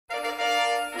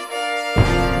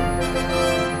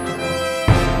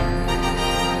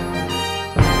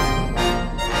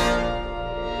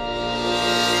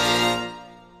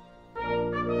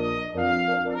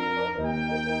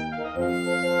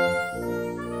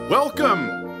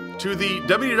Welcome to the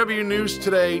WDW News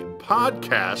Today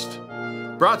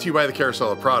podcast, brought to you by the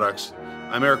Carousel of Products.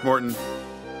 I'm Eric Morton.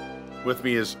 With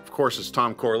me is, of course, is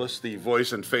Tom Corliss, the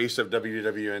voice and face of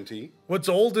WDWNT. What's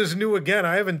old is new again.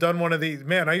 I haven't done one of these.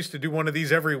 Man, I used to do one of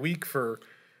these every week for,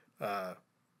 it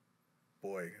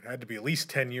had to be at least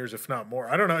 10 years, if not more.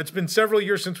 I don't know. It's been several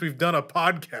years since we've done a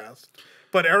podcast.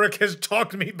 But Eric has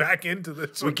talked me back into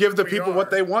this. We give the people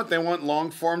what they want. They want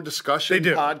long-form discussion, They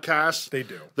do. podcasts. They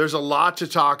do. There's a lot to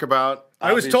talk about.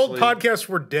 I was told obviously. podcasts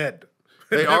were dead.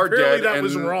 They are dead, that and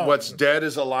was wrong. what's dead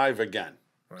is alive again.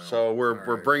 So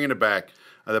we're bringing it back.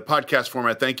 The podcast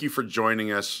format, thank you for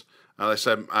joining us. Like I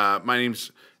said, my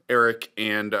name's Eric,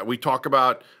 and we talk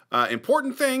about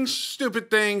important things, stupid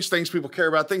things, things people care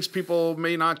about, things people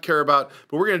may not care about.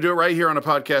 But we're going to do it right here on a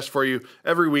podcast for you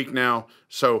every week now.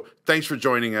 So thanks for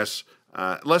joining us.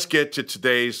 Let's get to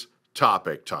today's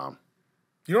topic, Tom.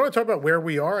 You want to talk about where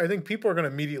we are? I think people are going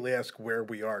to immediately ask where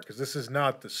we are because this is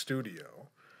not the studio.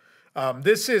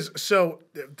 This is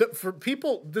for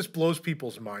people. This blows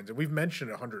people's minds, and we've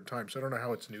mentioned it 100 times. So I don't know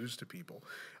how it's news to people,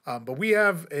 but we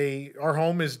have our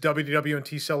home is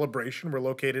WDWNT Celebration. We're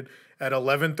located at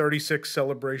 1136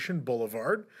 Celebration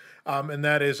Boulevard, and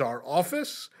that is our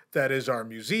office. That is our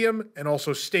museum, and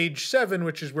also Stage 7,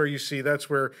 which is where you see. That's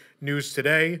where News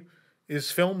Today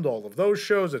is filmed. All of those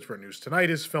shows. That's where News Tonight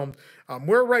is filmed.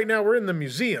 We're in the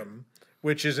museum,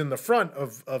 which is in the front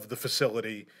of the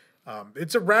facility.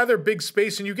 It's a rather big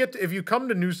space, and you get to, if you come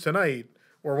to News Tonight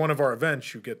or one of our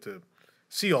events, you get to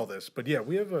see all this. But yeah,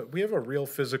 we have a real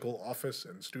physical office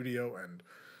and studio and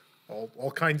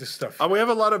all kinds of stuff. We have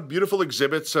a lot of beautiful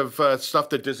exhibits of stuff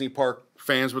that Disney Park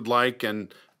fans would like,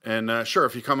 and sure,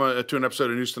 if you come to an episode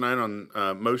of News Tonight on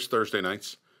most Thursday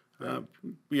nights,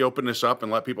 we open this up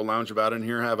and let people lounge about in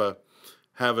here,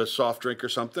 have a soft drink or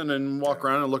something, and walk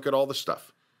around and look at all the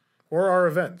stuff. Or our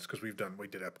events, because we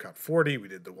did Epcot 40, we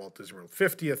did the Walt Disney World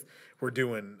 50th. We're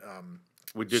doing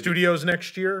studios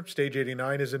next year. Stage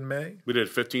 89 is in May. We did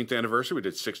 15th anniversary. We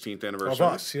did 16th anniversary.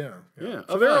 Of us, yeah.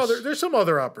 So there's some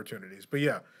other opportunities. But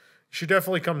yeah, you should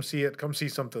definitely come see it. Come see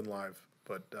something live.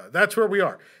 But that's where we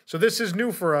are. So this is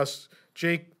new for us.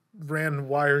 Jake ran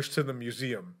wires to the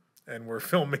museum, and we're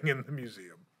filming in the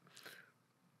museum.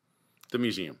 The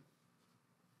museum.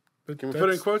 But Can we put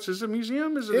it in quotes? Is it a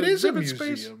museum? Is it an is a exhibit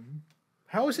museum. space?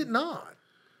 How is it not?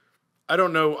 I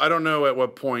don't know. I don't know at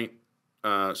what point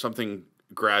something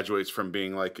graduates from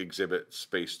being like exhibit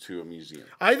space to a museum.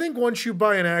 I think once you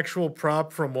buy an actual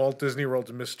prop from Walt Disney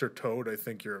World's Mr. Toad, I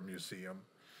think you're a museum.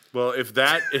 Well, if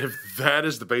that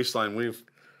is the baseline,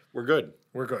 we're good.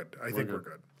 We're good. I think we're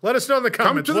good. Let us know in the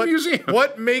comments. Come to the museum.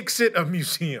 What makes it a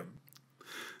museum?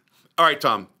 All right,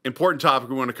 Tom. Important topic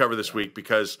we want to cover this week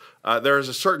because there is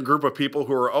a certain group of people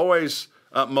who are always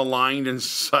maligned in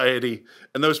society,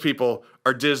 and those people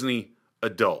are Disney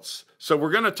adults. So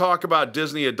we're going to talk about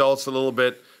Disney adults a little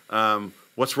bit,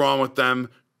 what's wrong with them,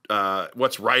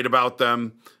 what's right about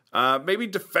them, maybe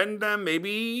defend them,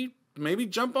 maybe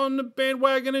jump on the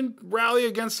bandwagon and rally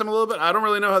against them a little bit. I don't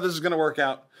really know how this is going to work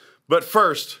out. But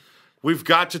first, we've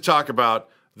got to talk about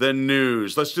the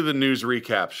news. Let's do the news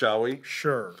recap, shall we?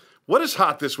 Sure. What is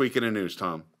hot this week in the news,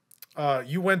 Tom?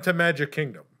 You went to Magic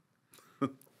Kingdom.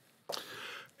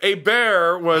 A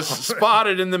bear was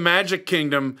spotted in the Magic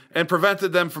Kingdom and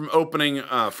prevented them from opening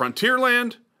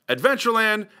Frontierland,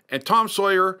 Adventureland, and Tom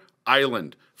Sawyer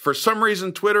Island. For some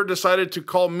reason, Twitter decided to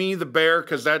call me the bear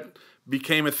because that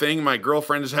became a thing. My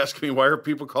girlfriend is asking me, why are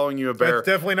people calling you a bear? That's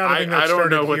definitely not a thing that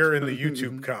started here in the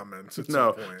YouTube comments at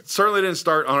some point. Certainly didn't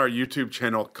start on our YouTube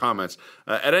channel comments.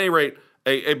 At any rate,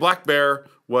 a black bear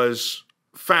was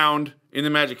found in the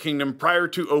Magic Kingdom prior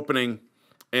to opening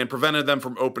and prevented them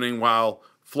from opening while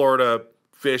Florida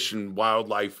fish and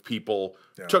wildlife people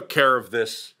took care of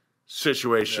this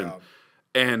situation. Yeah.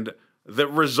 And the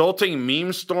resulting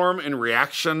meme storm and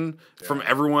reaction from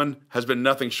everyone has been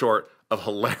nothing short of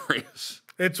hilarious.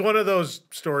 It's one of those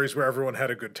stories where everyone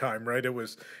had a good time, right?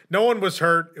 No one was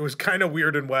hurt. It was kind of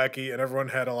weird and wacky, and everyone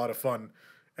had a lot of fun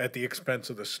at the expense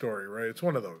of the story, right? It's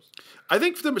one of those. I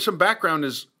think some background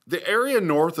is the area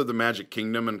north of the Magic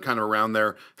Kingdom and kind of around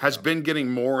there has been getting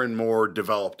more and more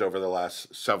developed over the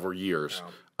last several years.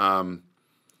 Yeah.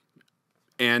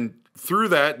 And through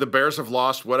that, the bears have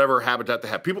lost whatever habitat they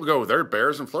have. People go, there are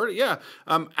bears in Florida? Yeah.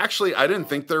 Actually, I didn't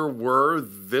think there were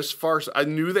this far. I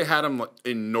knew they had them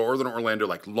in northern Orlando,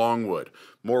 like Longwood,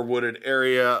 more wooded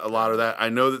area, a lot of that. I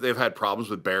know that they've had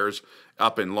problems with bears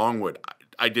up in Longwood.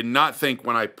 I did not think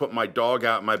when I put my dog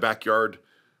out in my backyard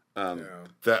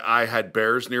that I had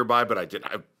bears nearby, but I didn't.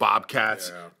 I have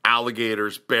bobcats,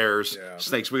 alligators, bears,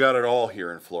 snakes. We got it all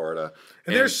here in Florida.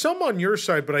 And there's some on your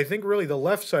side, but I think really the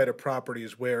left side of property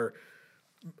is where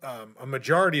a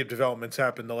majority of developments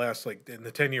happened the last, like, in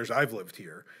the 10 years I've lived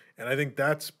here. And I think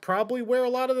that's probably where a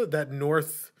lot of that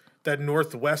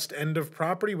northwest end of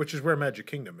property, which is where Magic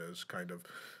Kingdom is, kind of.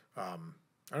 I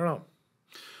don't know.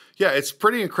 Yeah, it's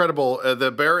pretty incredible.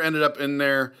 The bear ended up in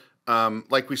there.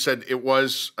 Like we said, it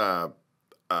was,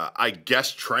 I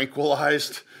guess,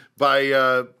 tranquilized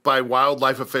by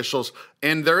wildlife officials.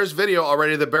 And there is video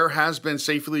already. The bear has been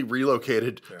safely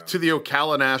relocated to the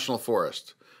Ocala National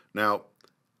Forest. Now,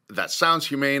 that sounds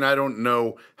humane. I don't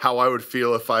know how I would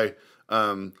feel if I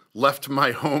left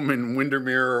my home in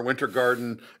Windermere or Winter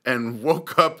Garden and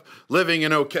woke up living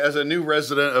in as a new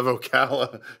resident of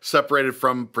Ocala, separated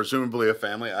from presumably a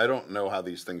family. I don't know how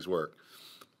these things work.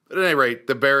 But at any rate,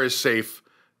 the bear is safe.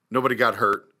 Nobody got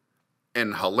hurt,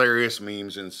 and hilarious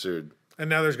memes ensued. And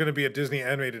now there's going to be a Disney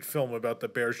animated film about the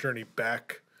bear's journey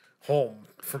back home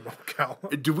from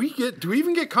Ocala. Do we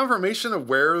even get confirmation of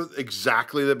where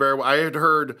exactly the bear? I had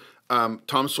heard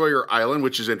Tom Sawyer Island,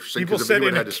 which is interesting because the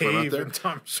video had to swim out there.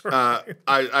 Tom Sawyer.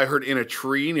 I heard in a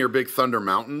tree near Big Thunder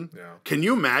Mountain. Yeah. Can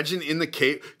you imagine in the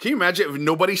cave? Can you imagine if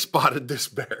nobody spotted this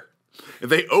bear? If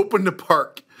they opened the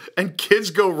park and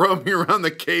kids go roaming around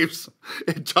the caves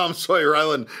in Tom Sawyer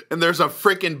Island and there's a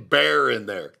freaking bear in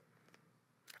there.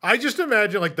 I just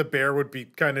imagine like the bear would be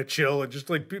kind of chill and just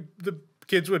like the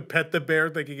kids would pet the bear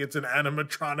thinking it's an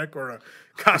animatronic or a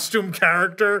costume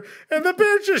character, and the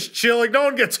bear's just chilling. No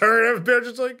one gets hurt. And the bear's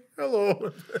just like,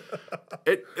 hello.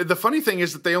 The funny thing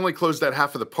is that they only closed that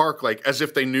half of the park like as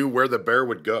if they knew where the bear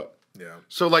would go. Yeah.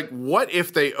 So, like, what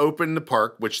if they opened the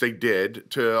park, which they did,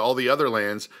 to all the other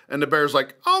lands, and the bear's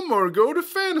like, I'm going to go to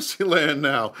Fantasyland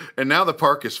now. And now the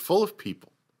park is full of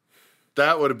people.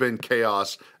 That would have been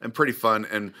chaos and pretty fun,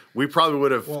 and we probably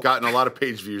would have gotten a lot of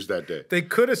page views that day. They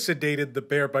could have sedated the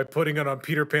bear by putting it on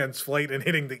Peter Pan's flight and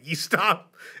hitting the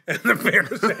E-stop, and the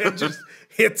bear's head just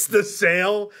hits the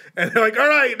sail, and they're like, all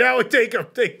right, now we take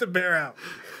the bear out.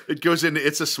 It goes into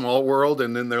It's a Small World,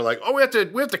 and then they're like, oh, we have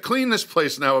to clean this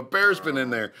place now. A bear's been in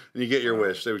there. And you get your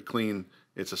wish. They would clean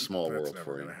It's a Small World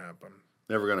for you. That's never going to happen.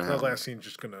 Never going to happen. The last scene's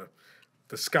just going to,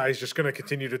 the sky's just going to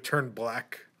continue to turn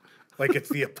black like it's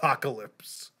the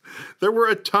apocalypse. There were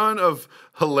a ton of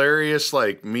hilarious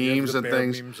like memes and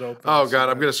things. Oh, God,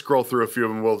 I'm going to scroll through a few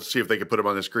of them. We'll see if they can put them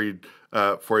on the screen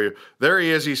for you. There he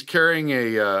is. He's carrying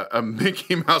a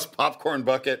Mickey Mouse popcorn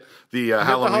bucket, the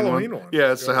Halloween one.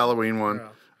 Yeah, it's the Halloween one.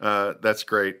 Yeah. That's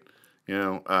great. You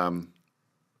know,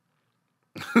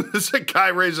 this guy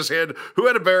raised his hand. Who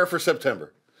had a bear for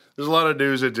September? There's a lot of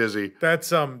news at Disney. That's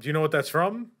do you know what that's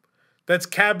from? That's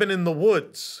Cabin in the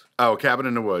Woods. Oh, Cabin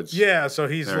in the Woods. Yeah, so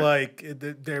he's like,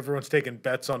 everyone's taking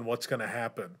bets on what's going to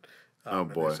happen. Oh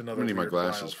boy, I need my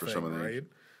glasses for some of these.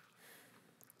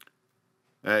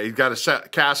 Right? He's got a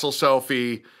castle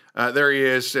selfie. There he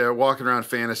is, walking around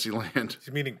Fantasyland. Is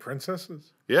he meeting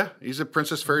princesses? Yeah, he's at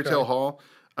Princess Fairy Tale Hall.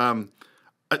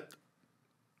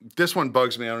 This one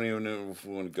bugs me. I don't even know if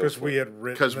we want to go for it.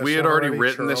 Because we had already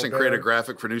written this and created a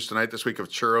graphic for News Tonight this week of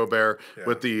Churro Bear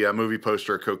with the movie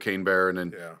poster of Cocaine Bear, and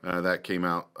then that came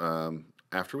out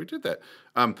after we did that.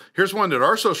 Here's one that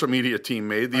our social media team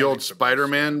made, the old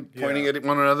Spider-Man pointing at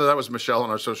one another. That was Michelle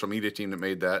on our social media team that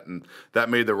made that, and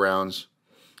that made the rounds.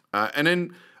 And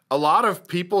then a lot of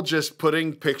people just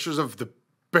putting pictures of the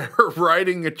bear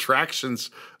riding attractions.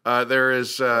 There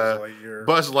is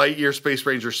Buzz Lightyear Space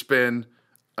Ranger Spin.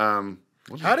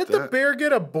 How did the bear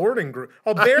get a boarding group?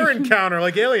 Oh, bear encounter,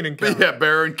 like Alien Encounter. Yeah,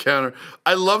 bear encounter.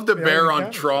 I love the bear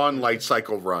on Tron Light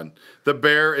Cycle Run. The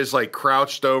bear is like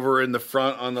crouched over in the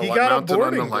front on the mountain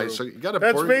on the light. So you got a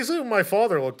That's basically what my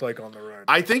father looked like on the ride.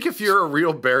 I think if you're a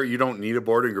real bear, you don't need a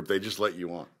boarding group. They just let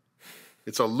you on.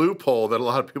 It's a loophole that a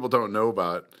lot of people don't know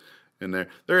about. In there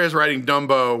he is riding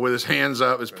Dumbo with his hands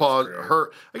up, his paws.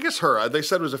 They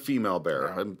said it was a female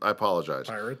bear. Yeah. I apologize.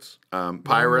 Pirates.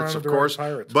 Pirates, of course.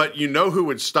 Pirates. But you know who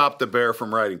would stop the bear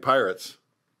from riding pirates?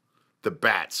 The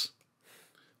bats.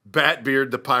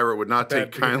 Batbeard the pirate would not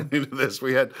take kindly to this.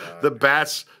 We had the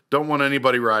bats don't want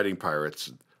anybody riding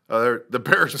pirates. The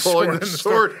bear's pulling the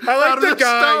sword. I like the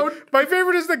guy. Stone. My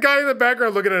favorite is the guy in the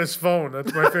background looking at his phone.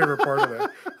 That's my favorite part of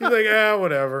that. He's like,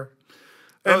 whatever.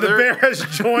 And the bear has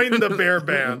joined the bear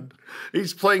band.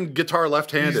 He's playing guitar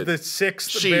left-handed. He's the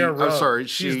sixth bear rug. I'm sorry,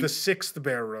 she's the sixth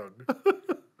bear rug.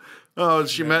 Oh,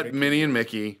 she met Minnie and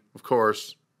Mickey, of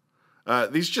course.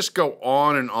 These just go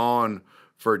on and on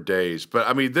for days. But,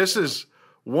 I mean, this is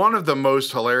one of the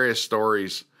most hilarious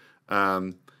stories.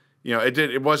 you know, it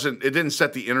didn't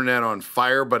set the internet on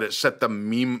fire, but it set the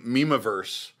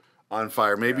memeverse on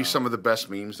fire. Maybe some of the best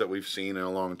memes that we've seen in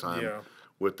a long time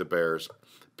with the bears.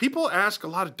 People ask a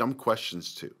lot of dumb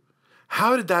questions too.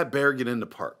 How did that bear get into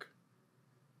park?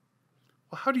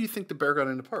 Well, how do you think the bear got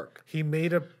into park? He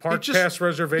made a park pass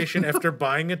reservation after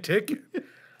buying a ticket.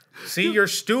 See, you're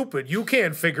stupid. You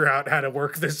can't figure out how to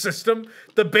work this system.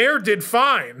 The bear did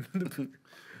fine.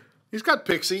 He's got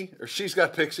Pixie, or she's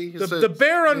got Pixie. The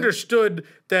bear understood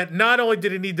that not only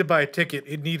did it need to buy a ticket,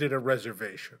 it needed a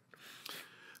reservation.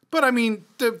 But, I mean,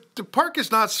 the park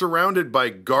is not surrounded by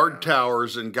guard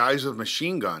towers and guys with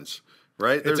machine guns,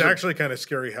 right? It's actually kind of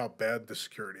scary how bad the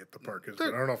security at the park is.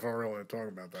 But I don't know if I really want to talk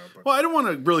about that. But. Well, I don't want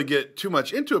to really get too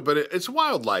much into it, but it's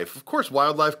wildlife. Of course,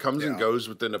 wildlife comes and goes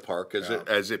within the park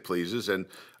as it pleases, and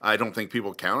I don't think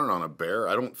people counted on a bear.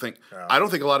 I don't think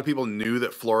a lot of people knew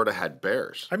that Florida had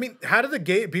bears. I mean, how did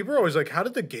the people are always like, how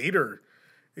did the gator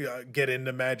get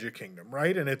into Magic Kingdom,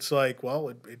 right? And it's like,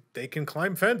 well, they can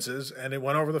climb fences, and it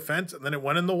went over the fence, and then it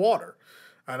went in the water.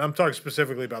 And I'm talking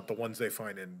specifically about the ones they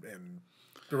find in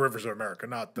the rivers of America,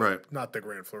 not the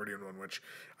Grand Floridian one, which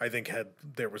I think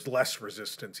there was less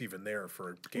resistance even there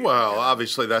for a gator. Well,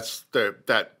 obviously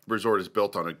that resort is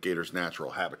built on a gator's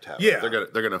natural habitat. Yeah,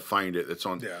 they're gonna find it. It's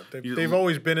on. Yeah, they've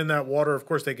always been in that water. Of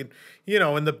course, they can,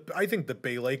 and I think the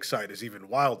Bay Lake side is even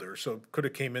wilder. So could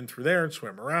have came in through there and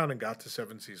swam around and got to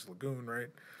Seven Seas Lagoon, right?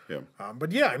 Yeah.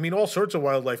 But yeah, I mean, all sorts of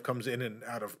wildlife comes in and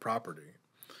out of property.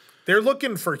 They're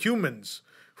looking for humans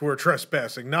who are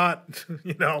trespassing, not,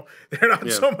 they're not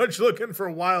so much looking for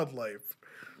wildlife.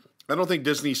 I don't think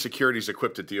Disney security is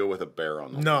equipped to deal with a bear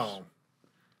on the No.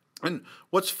 And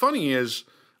what's funny is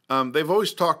they've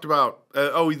always talked about,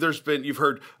 you've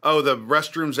heard, the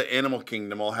restrooms at Animal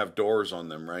Kingdom all have doors on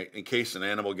them, right? In case an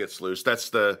animal gets loose.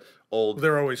 That's the old...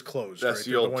 They're always closed, That's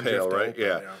the old tale, right?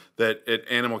 Yeah. That at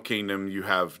Animal Kingdom, you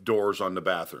have doors on the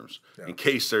bathrooms in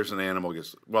case there's an animal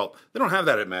gets... Well, they don't have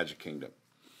that at Magic Kingdom.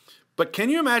 But can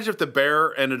you imagine if the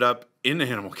bear ended up in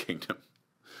Animal Kingdom?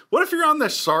 What if you're on the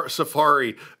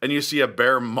safari and you see a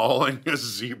bear mauling a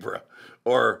zebra,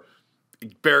 or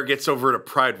bear gets over to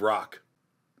Pride Rock?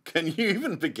 Can you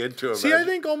even begin to imagine? See, I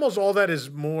think almost all that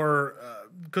is more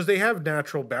because they have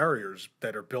natural barriers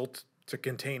that are built to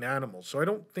contain animals. So I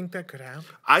don't think that could happen.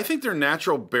 I think their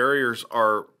natural barriers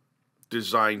are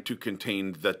designed to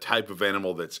contain the type of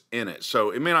animal that's in it. So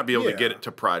it may not be able to get it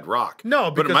to Pride Rock.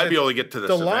 No, but it might be able to get to the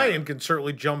savannah. Lion can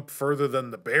certainly jump further than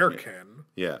the bear can.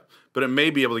 Yeah, but it may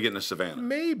be able to get in the savannah.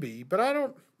 Maybe, but I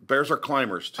don't... Bears are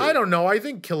climbers, too. I don't know. I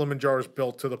think Kilimanjaro is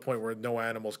built to the point where no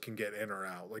animals can get in or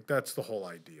out. Like, that's the whole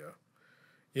idea.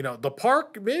 The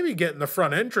park, maybe get in the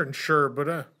front entrance, sure,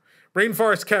 but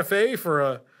Rainforest Cafe for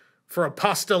a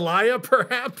pastelaya,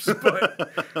 perhaps,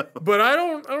 but I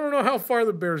don't know how far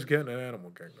the bears get in an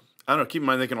Animal Kingdom. I don't know. Keep in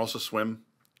mind they can also swim.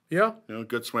 Yeah,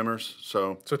 good swimmers.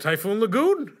 So Typhoon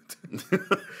Lagoon.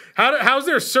 How's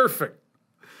their surfing?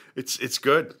 It's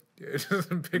good. It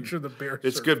doesn't picture the bear.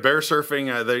 It's surfing. good bear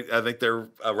surfing. I think they're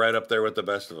right up there with the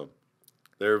best of them.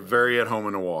 They're very at home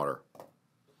in the water.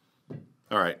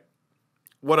 All right,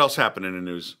 what else happened in the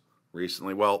news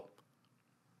recently? Well,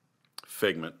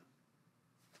 Figment.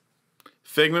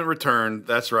 Figment returned.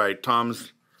 That's right.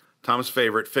 Tom's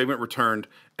favorite. Figment returned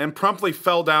and promptly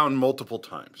fell down multiple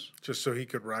times. Just so he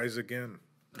could rise again.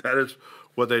 That is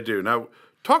what they do. Now,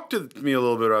 talk to me a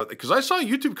little bit about it, because I saw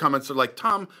YouTube comments that are like,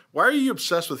 Tom, why are you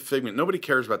obsessed with Figment? Nobody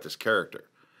cares about this character.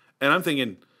 And I'm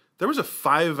thinking, there was a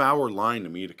 5-hour line to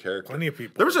meet a character. Plenty of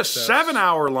people. There was a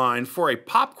 7-hour line for a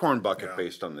popcorn bucket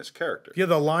based on this character. Yeah,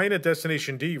 the line at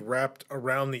Destination D wrapped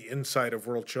around the inside of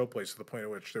World Showplace to the point at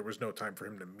which there was no time for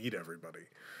him to meet everybody.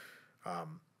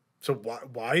 So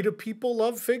why do people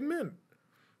love Figment?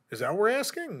 Is that what we're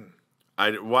asking? I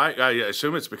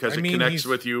assume it's because it connects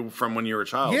with you from when you were a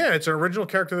child. Yeah, it's an original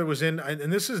character that was in,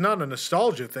 and this is not a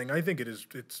nostalgia thing. I think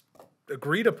it's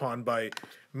agreed upon by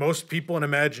most people in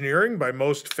Imagineering, by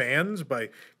most fans, by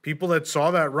people that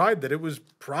saw that ride, that it was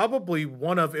probably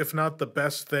one of, if not the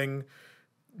best thing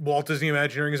Walt Disney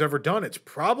Imagineering has ever done. It's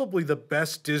probably the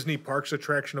best Disney parks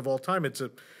attraction of all time.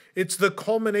 It's the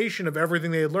culmination of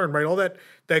everything they had learned, right? All that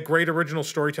great original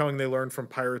storytelling they learned from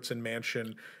Pirates and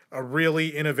Mansion, a really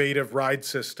innovative ride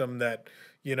system that,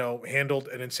 handled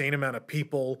an insane amount of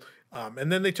people.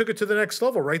 And then they took it to the next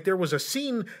level, right? There was a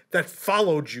scene that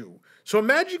followed you. So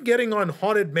imagine getting on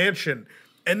Haunted Mansion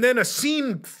and then a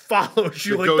scene follows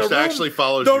you. The ghost actually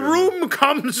follows you. The room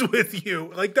comes with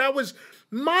you. Like, that was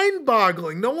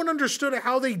mind-boggling. No one understood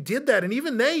how they did that. And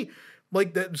even that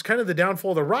was kind of the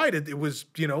downfall of the ride. It was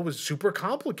super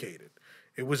complicated.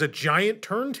 It was a giant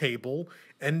turntable,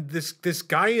 and this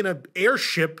guy in an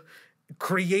airship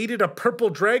created a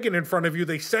purple dragon in front of you.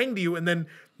 They sang to you, and then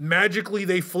magically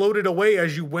they floated away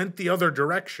as you went the other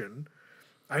direction.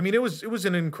 I mean, it was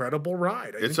an incredible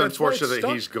ride. It's unfortunate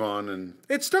that he's gone, and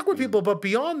it stuck with people. But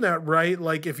beyond that, right?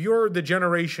 Like if you're the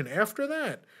generation after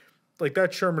that, like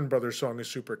that Sherman Brothers song is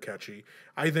super catchy.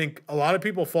 I think a lot of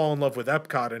people fall in love with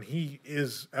Epcot, and he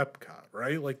is Epcot,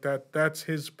 right? Like that's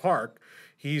his park.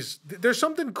 There's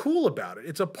something cool about it.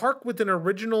 It's a park with an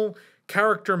original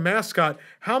character mascot.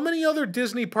 How many other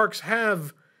Disney parks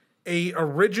have a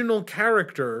original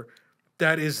character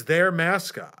that is their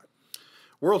mascot?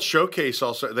 World Showcase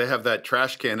also, they have that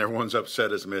trash can everyone's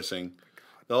upset is missing.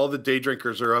 All the day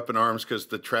drinkers are up in arms because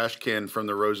the trash can from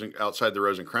the outside the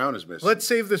Rose and Crown is missing. Let's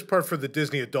save this part for the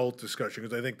Disney adult discussion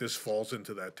because I think this falls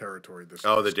into that territory.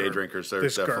 The day drinkers, they're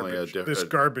definitely this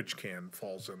garbage can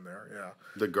falls in there. Yeah,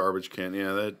 the garbage can.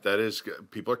 Yeah, that is.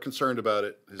 People are concerned about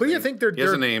it. I think he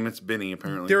has a name. It's Benny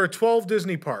apparently. There are 12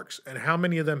 Disney parks, and how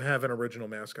many of them have an original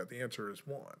mascot? The answer is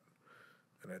one.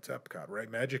 And it's Epcot, right?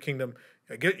 Magic Kingdom.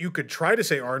 You could try to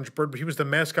say Orange Bird, but he was the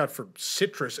mascot for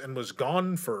Citrus and was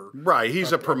gone for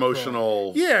He's a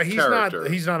promotional.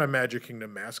 He's not a Magic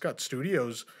Kingdom mascot.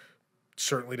 Studios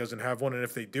certainly doesn't have one, and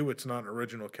if they do, it's not an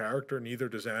original character. Neither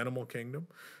does Animal Kingdom.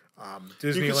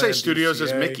 Disneyland, you can say Studios DCA,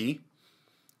 is Mickey,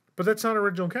 but that's not an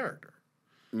original character.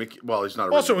 Mickey. Well, he's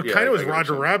not. Also, it kind of was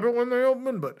Roger Rabbit when they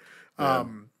opened, but.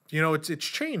 It's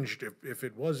changed if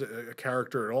it was a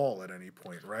character at all at any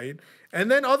point, right? And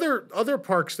then other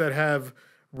parks that have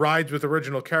rides with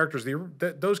original characters,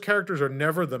 those characters are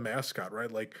never the mascot, right?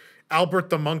 Like Albert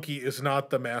the Monkey is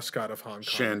not the mascot of Hong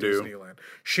Kong Disneyland.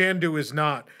 Shandu is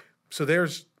not. So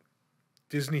there's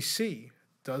Disney Sea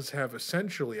does have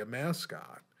essentially a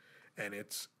mascot, and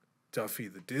it's Duffy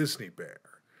the Disney Bear.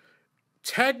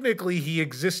 Technically, he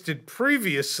existed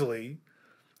previously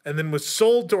and then was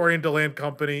sold to Oriental Land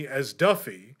Company as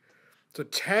Duffy. So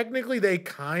technically they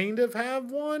kind of have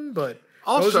one, but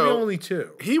also, those are the only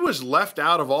two. He was left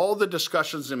out of all the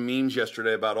discussions and memes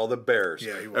yesterday about all the bears.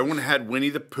 Yeah, Everyone had Winnie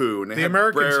the Pooh, and they had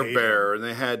Brer Bear, and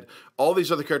they had all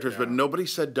these other characters, but nobody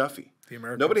said Duffy.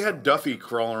 Nobody had Duffy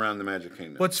crawling around the Magic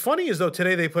Kingdom. What's funny is, though,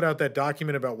 today they put out that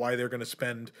document about why they're going to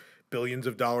spend billions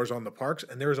of dollars on the parks,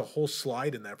 and there's a whole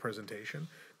slide in that presentation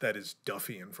that is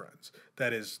Duffy and Friends.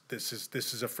 This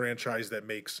is a franchise that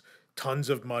makes tons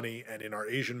of money, and in our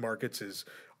Asian markets is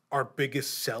our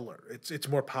biggest seller. It's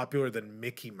more popular than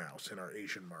Mickey Mouse in our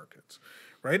Asian markets,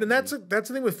 right? And that's the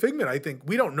thing with Figment. I think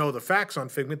we don't know the facts on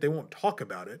Figment. They won't talk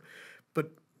about it,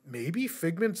 but maybe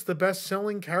Figment's the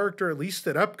best-selling character, at least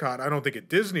at Epcot. I don't think at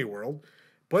Disney World,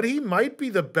 but he might be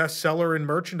the best seller in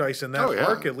merchandise in that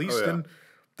park, at least. And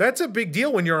that's a big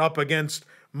deal when you're up against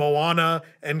Moana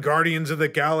and Guardians of the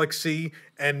Galaxy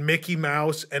and Mickey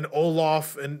Mouse and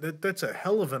Olaf, and that's a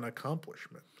hell of an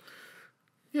accomplishment.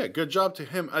 Yeah, good job to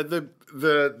him.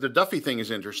 The Duffy thing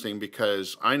is interesting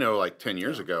because I know like 10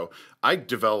 years ago, I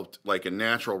developed like a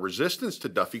natural resistance to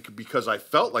Duffy because I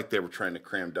felt like they were trying to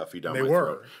cram Duffy down my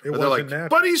throat. It wasn't natural.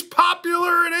 But he's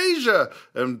popular in Asia.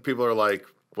 And people are like,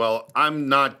 well, I'm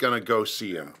not going to go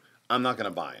see him. I'm not going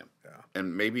to buy him. Yeah.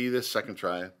 And maybe this second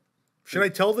try. Should I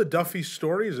tell the Duffy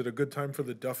story? Is it a good time for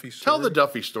the Duffy story? Tell the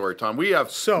Duffy story, Tom. We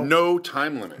have no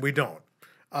time limit. We don't.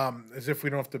 As if we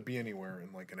don't have to be anywhere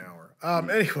in like an hour.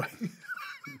 Anyway,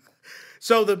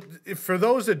 so for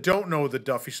those that don't know the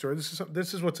Duffy story,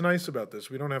 this is what's nice about this.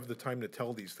 We don't have the time to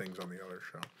tell these things on the other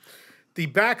show. The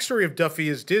backstory of Duffy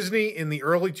is Disney in the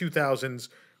early 2000s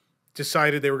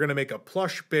decided they were going to make a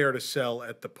plush bear to sell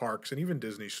at the parks and even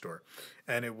Disney Store,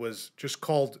 and it was just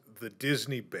called the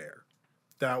Disney Bear.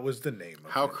 That was the name of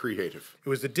it. How creative. It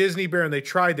was the Disney Bear, and they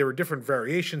tried. There were different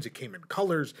variations. It came in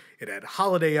colors. It had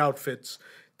holiday outfits.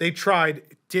 They tried.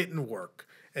 It didn't work.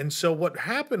 And so what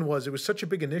happened was it was such a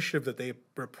big initiative that they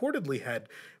reportedly had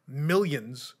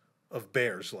millions of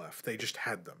bears left. They just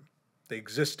had them. They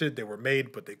existed. They were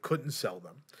made, but they couldn't sell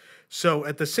them. So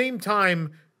at the same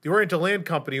time, the Oriental Land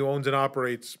Company, who owns and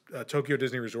operates Tokyo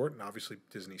Disney Resort and obviously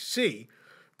Disney Sea,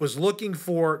 was looking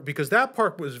for, because that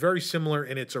park was very similar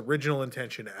in its original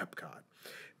intention to Epcot.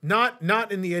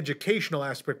 Not in the educational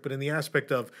aspect, but in the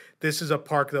aspect of this is a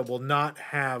park that will not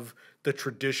have the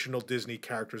traditional Disney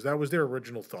characters. That was their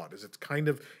original thought, is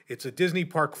it's a Disney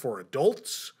park for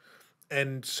adults,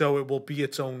 and so it will be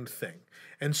its own thing.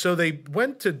 And so they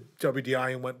went to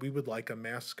WDI and went, we would like a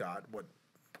mascot. What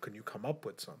can you come up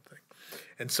with something?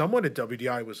 And someone at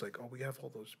WDI was like, oh, we have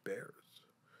all those bears.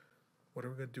 What are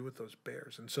we going to do with those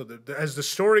bears? And so as the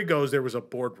story goes, there was a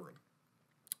boardroom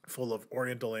full of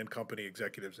Oriental Land Company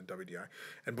executives and WDI.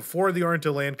 And before the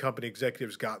Oriental Land Company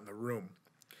executives got in the room,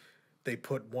 they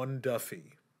put one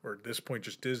Duffy, or at this point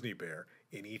just Disney Bear,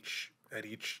 at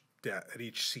each at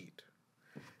each seat.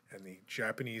 And the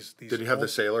Japanese... Did he have the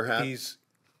sailor hat?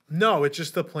 No, it's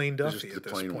just the plain Duffy just at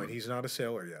this plain point. one. He's not a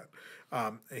sailor yet.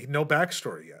 No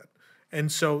backstory yet.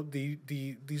 And so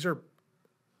these are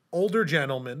older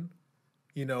gentlemen,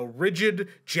 rigid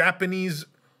Japanese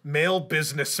male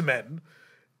businessmen,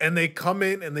 and they come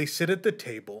in and they sit at the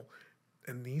table,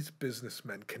 and these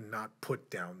businessmen cannot put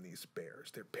down these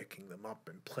bears. They're picking them up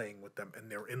and playing with them, and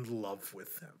they're in love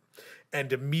with them.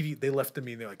 And immediately they left the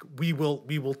meeting. They're like, we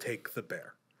will take the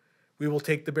bear. We will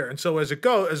take the bear. And so as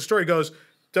the story goes,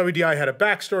 WDI had a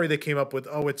backstory. They came up with,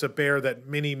 it's a bear that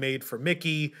Minnie made for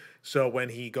Mickey. So when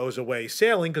he goes away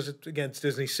sailing, because it's against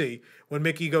Disney Sea, when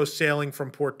Mickey goes sailing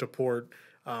from port to port,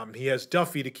 he has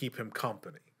Duffy to keep him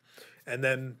company. And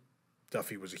then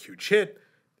Duffy was a huge hit.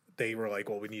 They were like,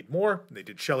 well, we need more. And they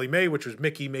did Shelley May, which was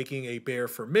Mickey making a bear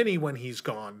for Minnie when he's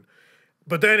gone.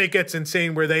 But then it gets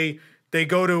insane where they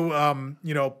go to,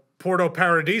 Porto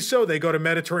Paradiso. They go to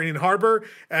Mediterranean Harbor,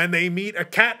 and they meet a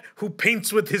cat who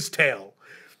paints with his tail.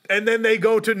 And then they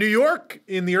go to New York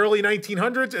in the early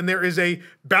 1900s, and there is a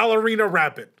ballerina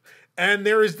rabbit. And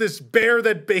there is this bear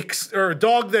that bakes, or a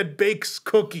dog that bakes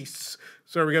cookies.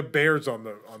 So we got bears on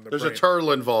the There's brain. a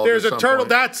turtle involved. There's a turtle. Point.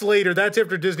 That's later. That's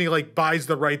after Disney buys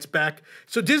the rights back.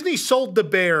 So Disney sold the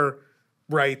bear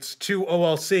rights to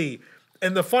OLC.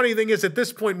 And the funny thing is, at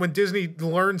this point, when Disney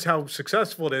learns how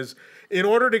successful it is, in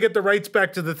order to get the rights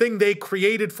back to the thing they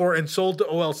created for and sold to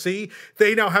OLC,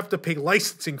 they now have to pay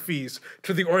licensing fees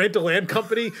to the Oriental Land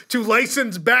Company to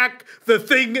license back the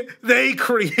thing they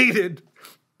created.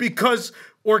 Because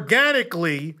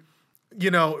organically,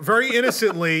 very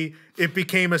innocently, it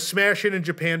became a smash hit in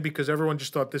Japan because everyone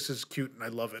just thought, this is cute and I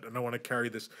love it and I want to carry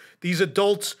this. These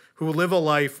adults who live a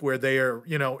life where they are,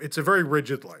 it's a very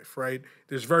rigid life, right?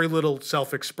 There's very little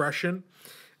self-expression.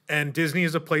 And Disney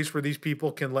is a place where these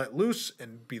people can let loose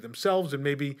and be themselves and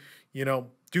maybe,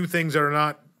 do things that are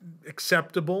not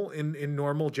acceptable in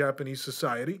normal Japanese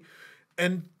society.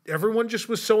 And everyone just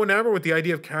was so enamored with the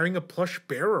idea of carrying a plush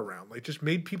bear around. It just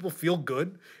made people feel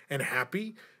good and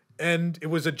happy. And it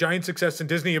was a giant success. And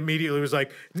Disney immediately was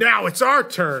like, now it's our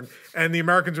turn. And the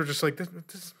Americans were just like, I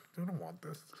don't want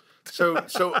this.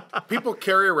 So people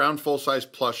carry around full-size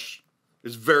plush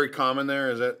is very common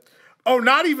there, is it? Oh,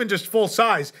 not even just full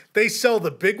size. They sell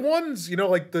the big ones,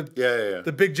 like the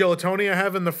big gelatoni I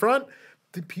have in the front.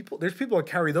 There's people that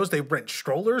carry those. They rent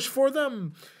strollers for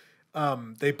them.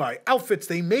 They buy outfits.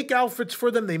 They make outfits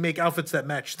for them. They make outfits that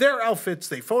match their outfits.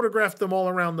 They photograph them all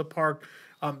around the park.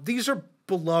 These are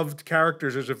beloved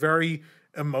characters. There's a very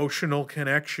emotional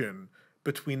connection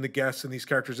between the guests and these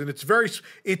characters. And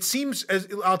it seems, as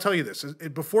I'll tell you this,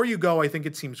 before you go, I think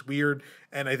it seems weird.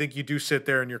 And I think you do sit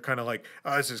there and you're kind of like,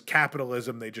 oh, this is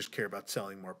capitalism. They just care about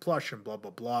selling more plush and blah,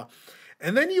 blah, blah.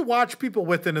 And then you watch people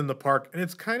with it in the park, and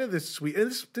it's kind of this sweet,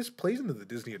 and this plays into the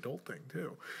Disney adult thing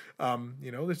too.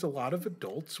 There's a lot of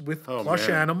adults with plush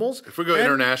animals. If we go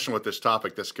international with this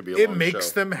topic, this could be a long show. It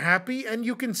makes them happy, and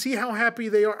you can see how happy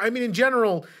they are. I mean, in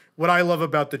general, what I love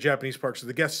about the Japanese parks is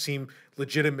the guests seem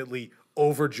legitimately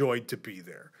overjoyed to be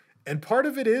there. And part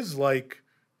of it is I'm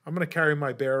going to carry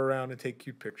my bear around and take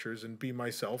cute pictures and be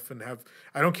myself and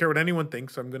I don't care what anyone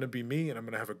thinks. I'm going to be me and I'm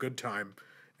going to have a good time.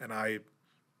 And I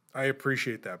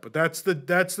appreciate that. But that's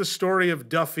the story of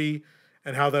Duffy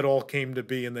and how that all came to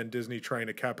be. And then Disney trying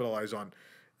to capitalize on,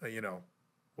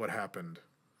 what happened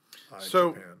in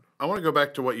Japan. I want to go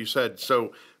back to what you said.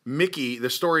 So the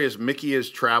story is Mickey is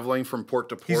traveling from port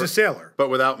to port. He's a sailor. But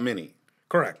without Minnie.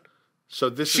 Correct. So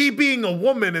being a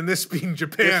woman and this being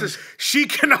Japan, she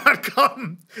cannot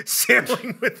come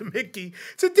sailing with Mickey.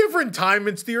 It's a different time.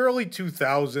 It's the early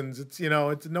 2000s. It's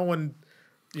it's no one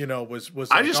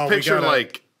was. I just picture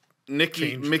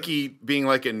Mickey being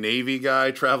like a Navy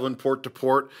guy traveling port to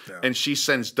port, and she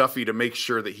sends Duffy to make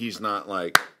sure that he's not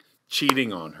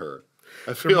cheating on her.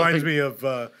 It reminds me of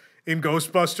in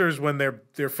Ghostbusters when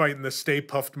they're fighting the Stay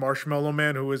Puft Marshmallow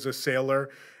Man, who is a sailor.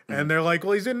 And they're like,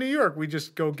 well, he's in New York. We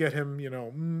just go get him,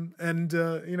 and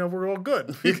we're all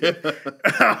good. But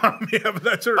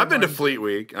that's I've been to Fleet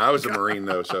Week. I was a Marine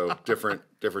though, so different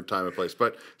time and place.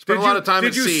 But spent a lot of time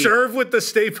at sea. Did you serve with the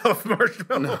Stay Puft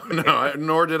Marshmallow? No,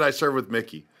 nor did I serve with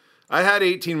Mickey. I had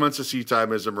 18 months of sea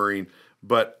time as a Marine,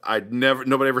 but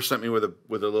nobody ever sent me with a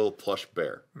little plush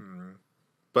bear. Mm.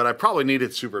 But I probably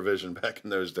needed supervision back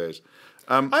in those days.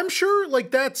 I'm sure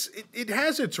it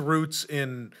has its roots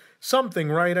in something,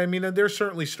 right? I mean, there's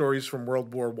certainly stories from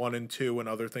World War I and II and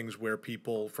other things where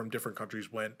people from different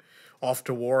countries went off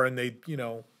to war and they,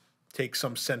 take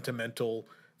some sentimental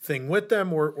thing with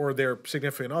them or their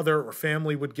significant other or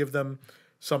family would give them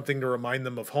something to remind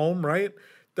them of home, right?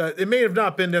 that it may have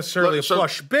not been necessarily a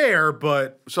plush bear,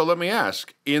 but so let me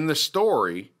ask: in the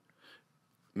story,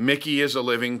 Mickey is a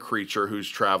living creature who's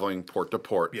traveling port to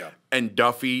port. Yeah. And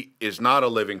Duffy is not a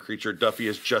living creature. Duffy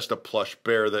is just a plush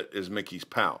bear that is Mickey's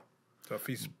pal.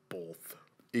 Duffy's both.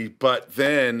 But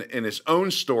then in his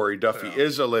own story, Duffy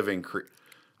is a living creature.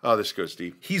 Oh, this goes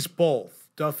deep. He's both.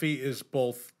 Duffy is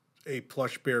both a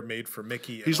plush bear made for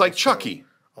Mickey. He's like Chucky.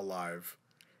 Alive.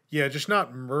 Yeah, just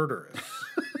not murderous.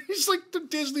 He's like the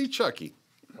Disney Chucky.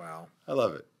 Wow. I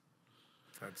love it.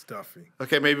 That's Duffy.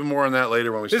 Okay, maybe more on that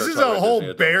later when we start talking talking about This is a about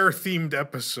whole bear-themed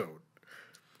episode.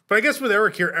 But I guess with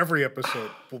Eric here, every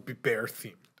episode will be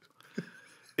bear-themed.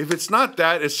 If it's not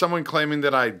that, it's someone claiming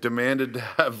that I demanded to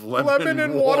have lemon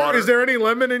and water. Is there any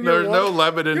lemon in your water? There's no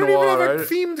lemon in the water. You don't even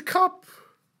have a themed cup.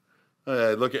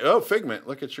 Look at Figment.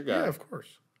 Look at your guy. Yeah, of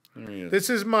course. This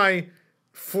is my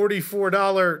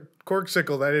 $44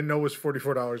 corksicle that I didn't know was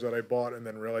 $44 that I bought and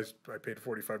then realized I paid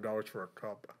 $45 for a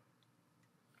cup.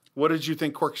 What did you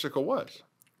think corksicle was?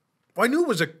 Well, I knew it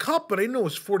was a cup, but I didn't know it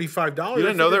was $45. You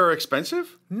didn't know they were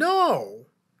expensive? No.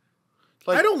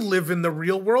 Like, I don't live in the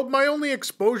real world. My only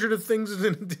exposure to things is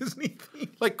in a Disney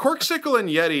theme. Like corksicle and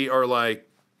Yeti are like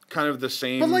kind of the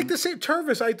same. But like the same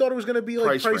Tervis, I thought it was going to be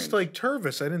like priced range. like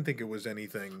Tervis. I didn't think it was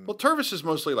anything. Well, Tervis is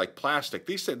mostly like plastic.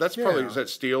 These things, that's probably is that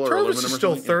steel or Tervis aluminum? is or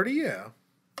still something? $30, yeah.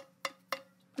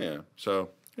 Yeah. So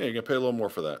yeah, you're gonna pay a little more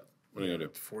for that. What are you gonna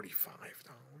do? $45.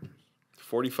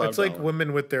 $45. It's like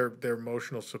women with their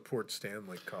emotional support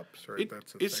Stanley cups, right?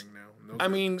 That's the thing now. Those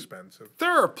are expensive.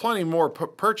 There are plenty more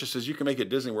purchases you can make at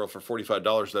Disney World for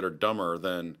 $45 that are dumber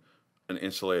than an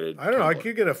insulated. I don't know. I tumbler.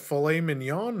 could get a filet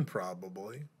mignon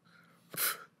probably.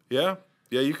 Yeah,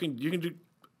 you can do.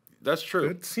 That's true.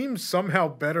 It seems somehow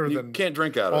better You than. can't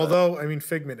drink out of Although I mean,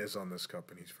 Figment is on this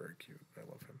cup and he's very cute. I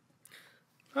love him.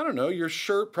 I don't know. Your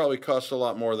shirt probably costs a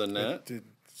lot more than that.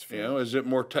 Is it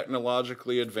more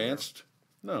technologically advanced?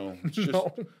 No, it's just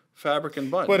fabric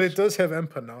and buttons. But it does have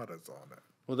empanadas on it.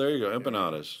 Well, there you go,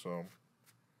 empanadas. Yeah, so,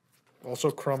 also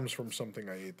crumbs from something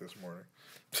I ate this morning.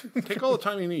 Take all the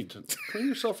time you need to clean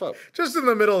yourself up. Just in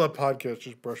the middle of the podcast,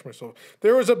 just brush myself.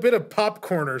 There was a bit of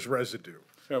Popcorners residue.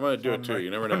 Yeah, I'm gonna do it too. You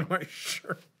never know. On my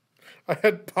shirt, I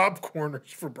had Popcorners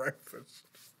for breakfast.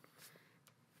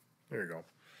 There you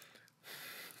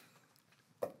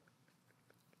go.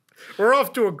 We're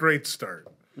off to a great start.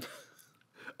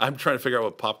 I'm trying to figure out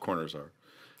what popcorners are.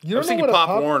 You I was thinking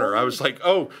Pop Warner. I was like,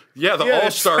 oh, yeah, the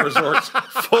All-Star Resort's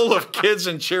full of kids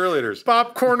and cheerleaders.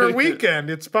 Popcorner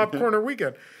weekend. It's Popcorner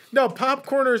weekend. No,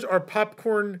 Popcorners are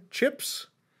popcorn chips.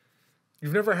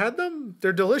 You've never had them?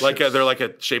 They're delicious.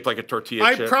 They're shaped like a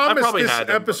tortilla chip. I promise this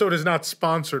episode is not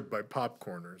sponsored by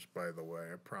Popcorners, by the way.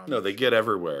 I promise. No, they get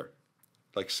everywhere.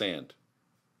 Like sand.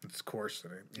 It's coarse.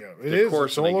 Yeah, it is.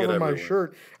 It's all over my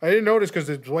shirt. I didn't notice because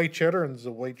it's white cheddar and it's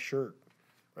a white shirt.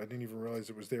 I didn't even realize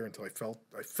it was there until I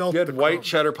felt. You had white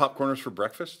cheddar popcorners for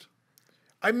breakfast?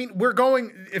 I mean, we're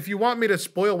going. If you want me to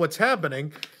spoil what's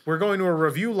happening, we're going to a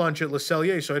review lunch at Le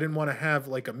Cellier. So I didn't want to have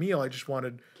like a meal. I just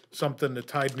wanted something to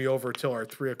tide me over till our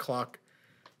 3:00,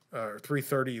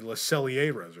 3:30 Le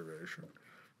Cellier reservation.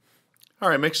 All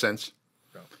right, makes sense.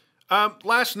 No.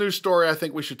 Last news story I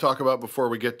think we should talk about before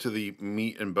we get to the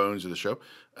meat and bones of the show.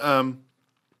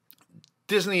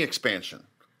 Disney expansion.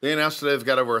 They announced that they've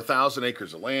got over 1,000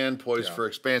 acres of land poised for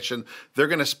expansion. They're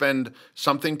going to spend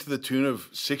something to the tune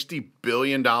of $60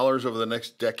 billion over the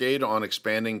next decade on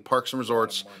expanding parks and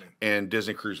resorts and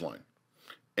Disney Cruise Line.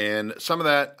 And some of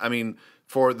that, I mean,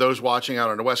 for those watching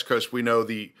out on the West Coast, we know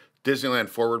the Disneyland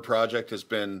Forward project has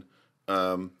been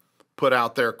put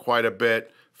out there quite a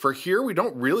bit. For here, we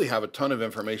don't really have a ton of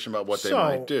information about what they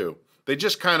might do. They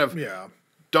just kind of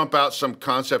dump out some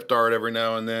concept art every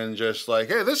now and then, just like,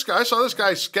 hey, I saw this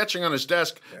guy sketching on his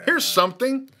desk. Here's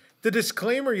something. The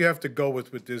disclaimer you have to go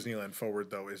with Disneyland Forward,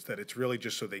 though, is that it's really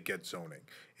just so they get zoning.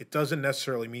 It doesn't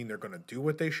necessarily mean they're going to do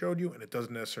what they showed you, and it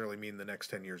doesn't necessarily mean the next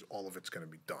 10 years all of it's going to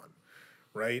be done,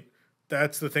 right?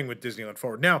 That's the thing with Disneyland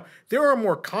Forward. Now, there are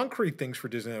more concrete things for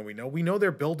Disneyland we know. We know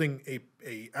they're building a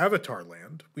Avatar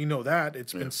land. We know that.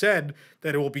 It's been said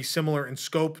that it will be similar in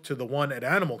scope to the one at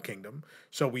Animal Kingdom.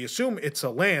 So we assume it's a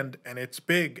land, and it's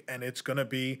big, and it's going to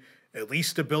be at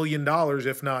least $1 billion,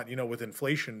 if not, with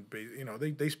inflation.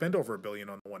 They spend over $1 billion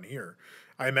on the one here.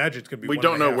 I imagine it's going to be. We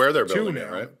don't know where they're building it,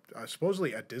 right?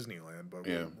 Supposedly at Disneyland, but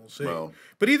we'll see. Well,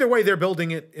 but either way, they're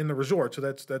building it in the resort, so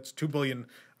that's $2 billion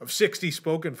of 60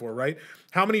 spoken for, right?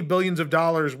 How many billions of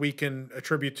dollars we can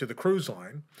attribute to the cruise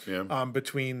line? Yeah.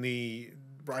 Between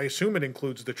I assume it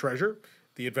includes the Treasure,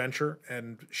 the Adventure,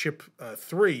 and Ship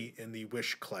 3 in the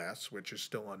Wish class, which is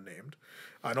still unnamed,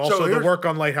 and also the work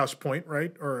on Lighthouse Point,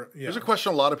 right? Here's a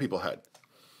question a lot of people had.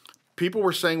 people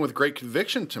were saying with great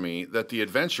conviction to me that the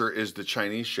Adventure is the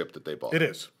Chinese ship that they bought. It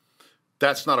is.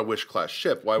 That's not a Wish class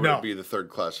ship. Why would No. it be the third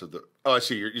class of the? Oh, I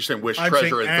see. You're saying Wish I'm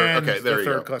Treasure saying and third. Okay, there the you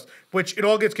third go. class, which it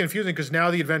all gets confusing because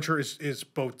now the Adventure is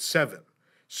boat 7,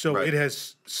 so Right. it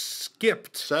has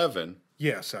skipped. 7.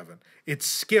 Yeah, 7. It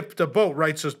skipped a boat,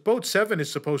 right? So boat 7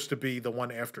 is supposed to be the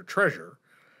one after Treasure,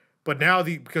 but now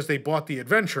because they bought the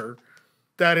Adventure,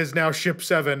 that is now ship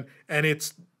 7, and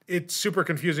it's super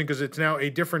confusing because it's now a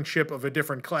different ship of a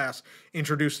different class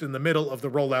introduced in the middle of the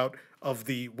rollout of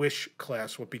the Wish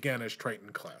class, what began as Triton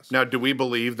class. Now, do we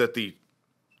believe that the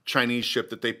Chinese ship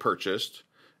that they purchased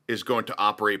is going to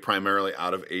operate primarily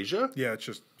out of Asia? Yeah, it's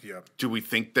just, yeah. Do we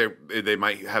think they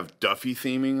might have Duffy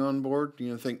theming on board? Do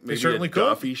you think maybe certainly a could.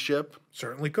 Duffy ship?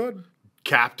 Certainly could.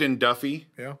 Captain Duffy?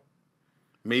 Yeah.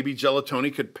 Maybe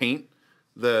Gelatoni could paint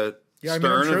the Yeah,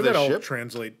 stern I'm sure of the that'll ship?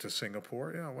 translate to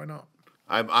Singapore. Yeah, why not?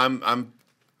 I'm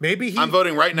Maybe I'm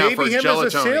voting right now for maybe him as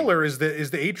a Gelatoni. sailor is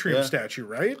the atrium Yeah. statue,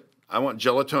 right? I want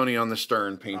Gelatoni on the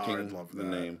stern painting I'd love the that.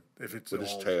 name If it's with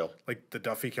his all- tail. Like the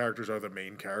Duffy characters are the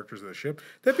main characters of the ship.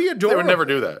 That'd be They adorable. would never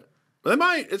do that. But they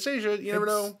might. It's Asia. You never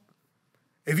know.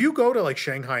 If you go to like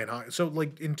Shanghai and so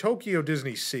like in Tokyo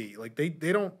Disney Sea, like they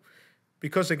don't,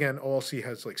 because again OLC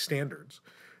has like standards.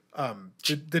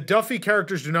 The Duffy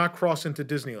characters do not cross into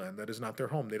Disneyland. That is not their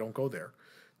home. They don't go there.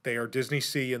 They are Disney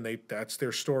Sea, and that's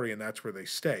their story, and that's where they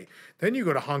stay. Then you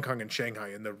go to Hong Kong and Shanghai,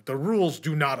 and the rules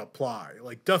do not apply.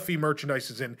 Like Duffy merchandise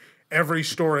is in every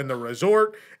store in the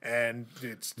resort, and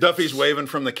Duffy's waving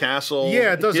from the castle.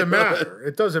 yeah, it doesn't matter.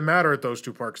 It doesn't matter at those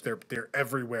two parks. They're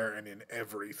everywhere and in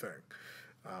everything.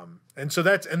 And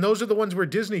those are the ones where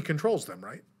Disney controls them,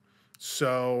 right?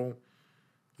 So,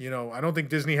 I don't think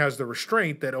Disney has the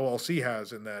restraint that OLC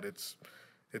has in that it's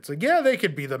like, yeah, they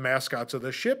could be the mascots of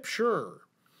the ship, sure.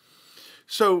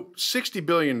 So $60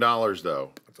 billion,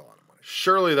 though. That's a lot of money.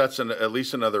 Surely that's at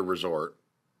least another resort,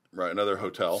 right? Another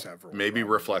hotel. Several, maybe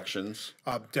probably. Reflections.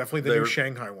 Definitely the new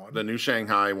Shanghai one. The new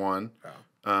Shanghai one.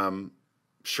 Yeah.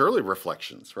 Surely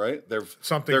Reflections, right? They're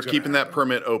Something's keeping gonna that happen.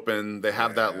 permit open. They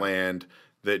have that land.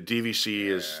 That DVC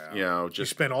is, You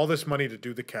just spend all this money to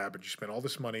do the cabin. You spend all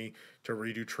this money to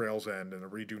redo Trails End and to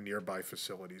redo nearby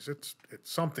facilities. It's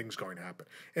something's going to happen.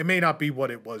 It may not be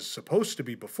what it was supposed to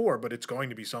be before, but it's going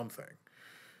to be something.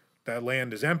 That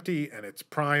land is empty and it's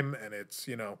prime and it's,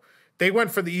 they went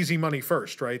for the easy money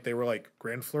first, right? They were like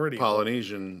Grand Floridian.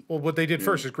 Polynesian. Well, what they did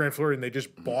first is Grand Floridian. They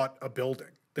just bought a building.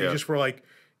 They Yeah. just were like,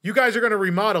 you guys are going to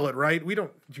remodel it, right? Do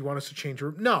you want us to change your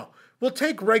room? No. We'll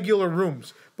take regular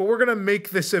rooms, but we're going to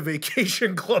make this a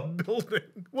vacation club building.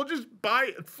 We'll just buy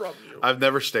it from you. I've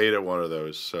never stayed at one of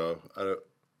those, so I don't,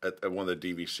 at one of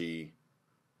the DVC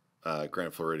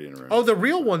Grand Floridian rooms. Oh, the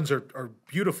real ones are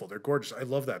beautiful. They're gorgeous. I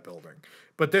love that building.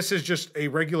 But this is just a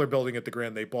regular building at the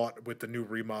Grand they bought with the new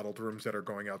remodeled rooms that are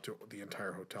going out to the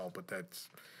entire hotel. But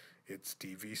it's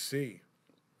DVC.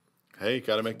 Hey,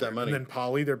 got to make that money. And then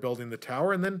Poly, they're building the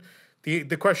tower. And then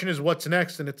the question is what's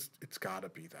next? And it's got to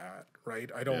be that, right?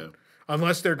 I don't,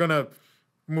 unless they're going to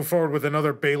move forward with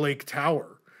another Bay Lake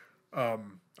Tower.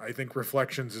 I think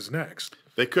Reflections is next.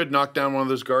 They could knock down one of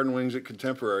those garden wings at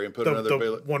Contemporary and put another Bay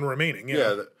Lake. One remaining,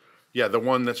 yeah. The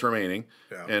one that's remaining,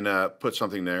 Yeah. and put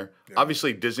something there. Yeah.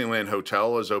 Obviously, Disneyland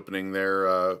Hotel is opening their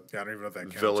I don't even know if that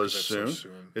counts, villas 'cause soon.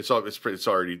 that's so soon. It's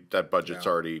already that budget's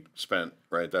already spent,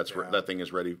 right? That thing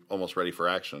is ready, almost ready for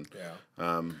action.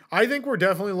 Yeah. I think we're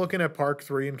definitely looking at Park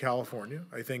 3 in California.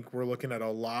 I think we're looking at a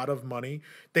lot of money.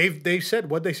 They said,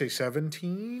 what'd they say,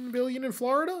 $17 billion in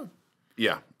Florida?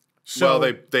 Yeah. So,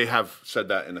 well, they have said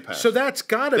that in the past. So that's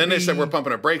got to be... Then they said we're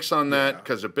pumping our brakes on that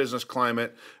because of business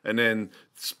climate. And then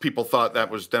people thought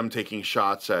that was them taking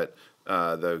shots at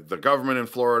the government in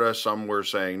Florida. Some were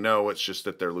saying, no, it's just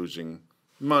that they're losing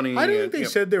money. I don't think they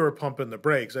said they were pumping the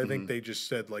brakes. I think they just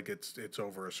said like it's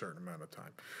over a certain amount of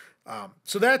time.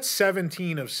 So that's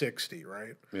 17 of 60,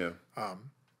 right? Yeah.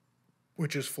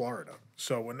 Which is Florida.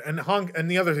 So and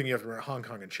the other thing you have to remember, Hong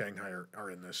Kong and Shanghai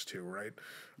are in this too, right?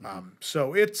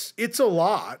 So it's a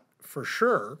lot for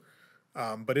sure,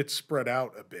 but it's spread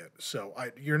out a bit. So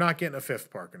you're not getting a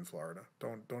fifth park in Florida.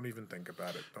 Don't even think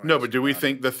about it. No, but do we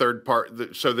think the third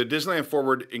part? So the Disneyland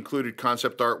Forward included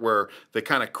concept art where they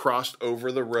kind of crossed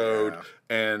over the road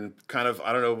and kind of,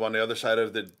 I don't know, on the other side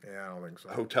of the I don't think so.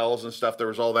 hotels and stuff. There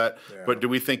was all that. Yeah. But do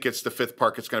we think it's the fifth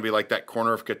park? It's going to be like that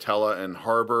corner of Catella and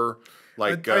Harbor.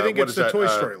 Like I think what it's is the that? Toy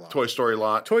Story lot. Toy Story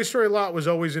lot. Toy Story lot was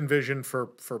always envisioned for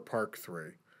Park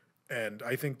 3. And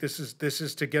I think this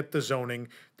is to get the zoning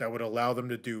that would allow them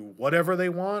to do whatever they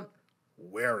want,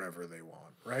 wherever they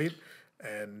want, right?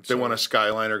 And They want a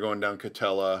Skyliner going down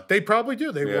Catella. They probably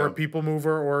do. They were a people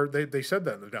mover, or they said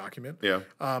that in the document. Yeah.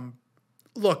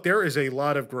 Look, there is a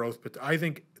lot of growth, but I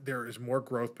think there is more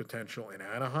growth potential in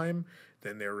Anaheim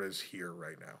than there is here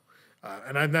right now.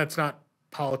 And that's not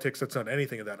politics. That's not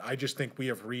anything of that. I just think we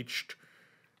have reached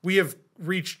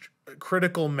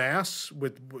critical mass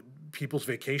with people's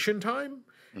vacation time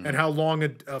and how long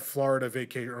a Florida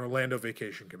vacation or Orlando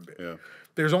vacation can be. Yeah.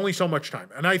 There's only so much time.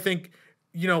 And I think,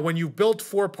 when you built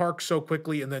 4 parks so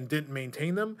quickly and then didn't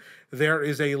maintain them, there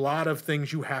is a lot of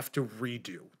things you have to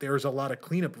redo. There's a lot of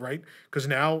cleanup, right? Because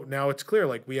now it's clear,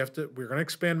 like we're going to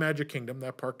expand Magic Kingdom.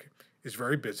 That park is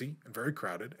very busy and very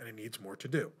crowded, and it needs more to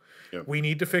do. Yep. We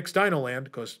need to fix Dino Land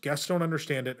because guests don't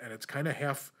understand it, and it's kind of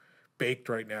half baked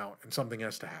right now, and something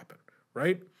has to happen,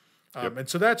 right? Yep. And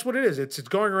so that's what it is. It's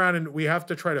going around, and we have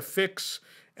to try to fix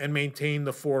and maintain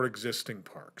the 4 existing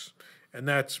parks. And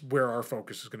that's where our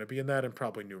focus is going to be in that and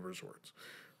probably new resorts.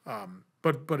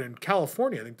 But in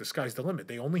California, I think the sky's the limit.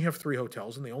 They only have 3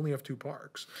 hotels and they only have 2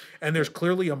 parks. And there's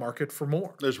clearly a market for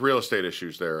more. There's real estate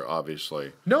issues there,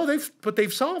 obviously. No,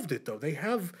 they've solved it though.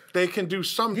 They can do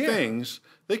some things.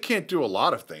 They can't do a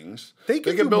lot of things. They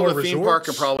can build more a theme resorts. park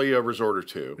and probably a resort or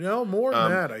 2. No, more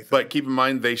than that, I think. But keep in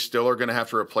mind, they still are going to have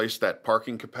to replace that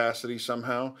parking capacity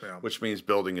somehow, which means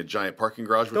building a giant parking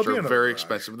garage, which are very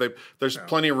expensive. There's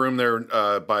plenty of room there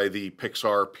by the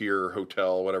Pixar Pier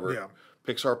Hotel, whatever. Yeah.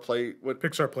 Pixar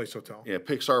Place Hotel. Yeah,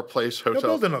 Pixar Place Hotel.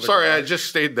 Build another Sorry, garage. I just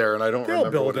stayed there and I don't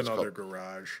remember what it's build another called.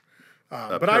 garage.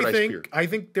 But I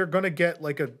think they're going to get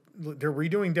they're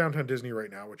redoing Downtown Disney right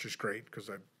now, which is great because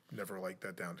I never liked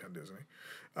that Downtown Disney.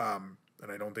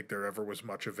 And I don't think there ever was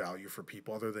much of value for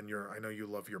people other than I know you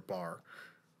love your bar.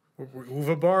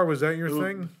 Uva Bar, was that your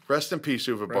thing? Rest in peace,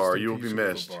 Uva Bar. You will be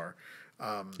missed.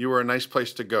 You were a nice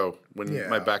place to go when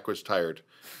my back was tired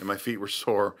and my feet were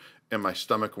sore and my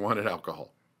stomach wanted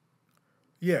alcohol.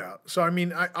 Yeah. So, I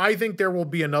mean, I think there will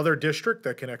be another district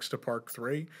that connects to Park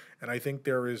 3. And I think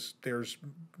there's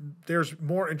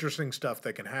more interesting stuff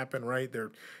that can happen, right?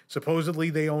 Supposedly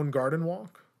they own Garden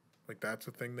Walk. Like, that's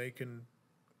a thing they can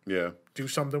do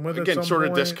something with. Again, at some sort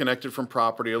point. of disconnected from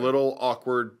property, a little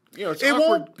awkward. It's it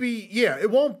awkward. It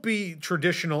won't be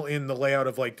traditional in the layout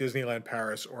of like Disneyland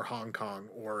Paris or Hong Kong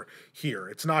or here.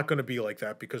 It's not going to be like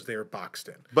that because they're boxed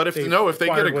in. But if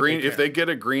they get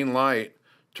a green light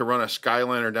to run a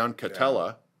Skyliner down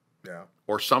Catella,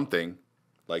 or something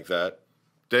like that,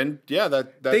 then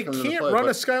that they comes can't into play. run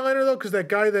a Skyliner though because that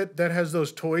guy that has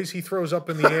those toys he throws up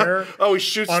in the air. Oh, he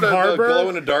shoots on the Harbor. glow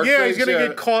in the dark. Yeah, things? he's gonna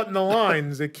get caught in the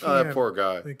lines. They can't. Oh, that poor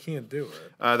guy. They can't do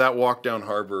it. That walk down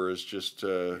Harbor is just.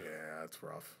 It's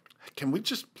rough. Can we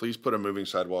just please put a moving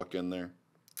sidewalk in there?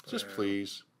 Just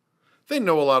please. They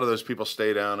know a lot of those people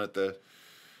stay down at the,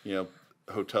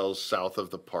 hotels south of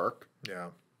the park. Yeah.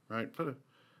 Right.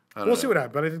 We'll see what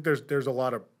happens, but I think there's a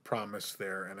lot of promise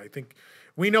there, and I think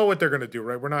we know what they're going to do,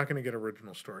 right? We're not going to get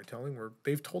original storytelling.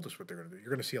 They've told us what they're going to do. You're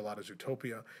going to see a lot of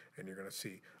Zootopia, and you're going to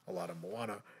see a lot of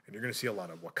Moana, and you're going to see a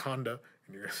lot of Wakanda,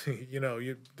 and you're going to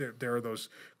see, there are those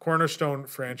cornerstone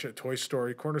franchise, Toy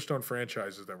Story, cornerstone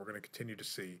franchises that we're going to continue to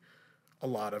see a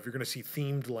lot of. You're going to see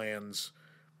themed lands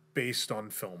based on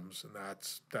films, and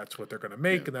that's what they're going to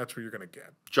make, and that's what you're going to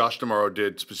get. Josh Tomorrow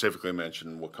did specifically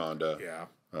mention Wakanda. Yeah.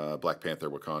 Black Panther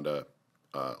Wakanda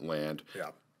land. Yeah.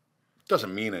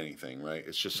 Doesn't mean anything, right?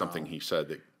 It's just something he said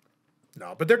that.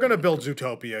 No, but they're going to build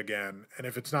Zootopia again, and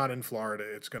if it's not in Florida,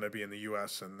 it's going to be in the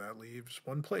U.S., and that leaves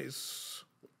one place.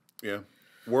 Yeah.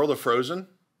 World of Frozen?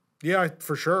 Yeah,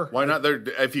 for sure. Why not?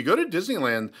 If you go to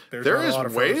Disneyland, there is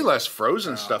way less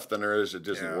Frozen stuff than there is at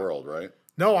Disney World, right?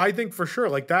 No, I think for sure.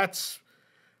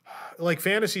 Like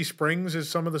Fantasy Springs is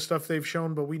some of the stuff they've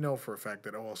shown, but we know for a fact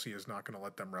that OLC is not going to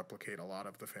let them replicate a lot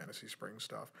of the Fantasy Springs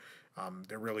stuff.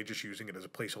 They're really just using it as a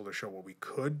placeholder to show what we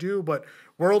could do. But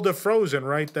World of Frozen,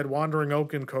 right? That Wandering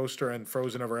Oaken coaster and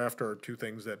Frozen Ever After are 2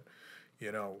 things that,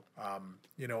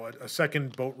 a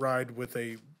second boat ride with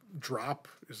a drop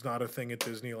is not a thing at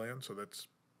Disneyland, so that's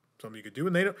something you could do.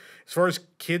 And they don't, as far as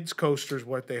kids coasters,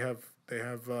 what they have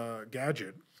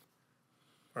Gadget.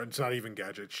 Or it's not even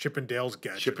Gadget. It's Chip 'n Dale's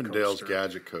Gadget coaster.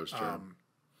 Gadget coaster.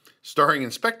 Starring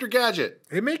Inspector Gadget.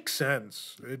 It makes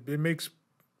sense. It makes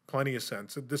plenty of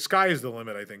sense. The sky is the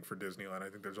limit, I think, for Disneyland. I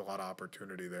think there's a lot of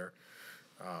opportunity there.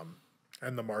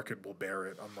 And the market will bear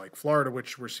it, unlike Florida,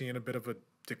 which we're seeing a bit of a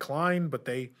decline, but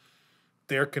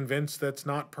they're convinced that's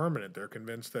not permanent. They're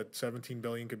convinced that $17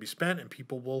 billion could be spent and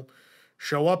people will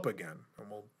show up again, and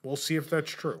we'll see if that's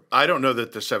true. I don't know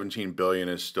that the $17 billion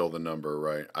is still the number,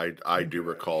 right? I do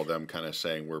recall them kind of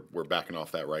saying we're backing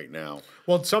off that right now.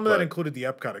 Well, some of that included the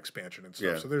Epcot expansion and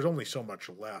stuff, so there's only so much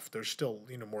left. There's still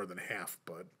more than half,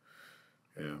 but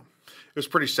Yeah. It was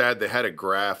pretty sad. They had a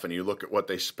graph, and you look at what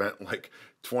they spent, like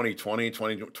 2020.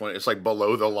 It's like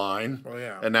below the line. Oh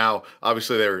yeah. And now,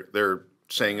 obviously, they're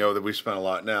saying, oh, that we spent a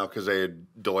lot now because they had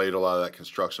delayed a lot of that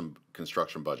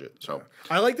construction budget. So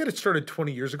I like that it started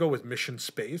 20 years ago with Mission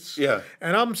Space. Yeah.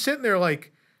 And I'm sitting there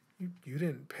like, you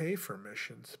didn't pay for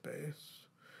Mission Space.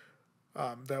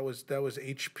 That was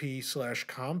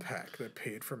HP/Compaq that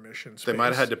paid for Mission Space. they might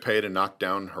have had to pay to knock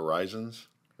down Horizons.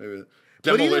 Maybe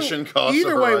But demolition costs.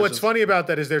 Either of way, Horizons. what's funny about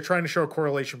that is they're trying to show a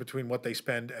correlation between what they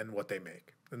spend and what they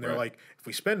make. And they're Right. like, if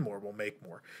we spend more, we'll make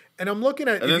more. And I'm looking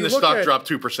at... And then the stock dropped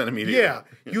 2% immediately. Yeah.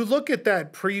 You look at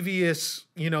that previous,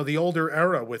 the older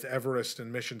era with Everest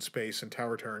and Mission Space and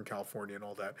Tower Terror in California and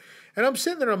all that. And I'm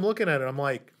sitting there, I'm looking at it, I'm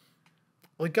like,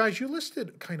 guys, you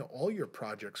listed kind of all your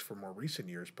projects for more recent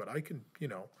years, but I can,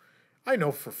 I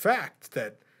know for fact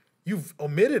that you've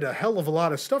omitted a hell of a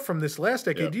lot of stuff from this last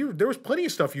decade. Yep. There was plenty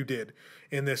of stuff you did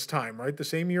in this time, right? The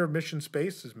same year of Mission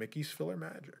Space is Mickey's Filler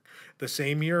Magic. The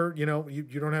same year, you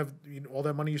don't have all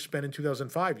that money you spent in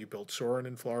 2005. You built Soarin'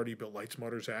 in Florida. You built Lights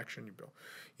Motors Action. You built,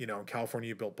 in California,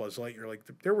 you built Buzz Lightyear. Like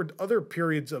there were other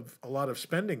periods of a lot of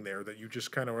spending there that you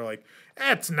just kind of were like,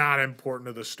 that's not important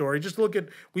to the story. Just look at,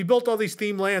 we built all these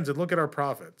themed lands and look at our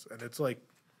profits. And it's like,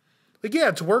 yeah,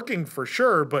 it's working for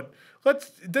sure, but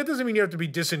that doesn't mean you have to be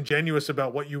disingenuous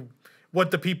about what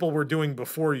the people were doing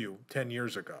before you 10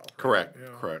 years ago. Right? Correct.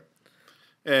 Correct.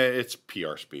 It's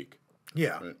PR speak.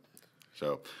 Yeah. Right?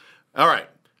 So, all right.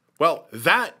 Well,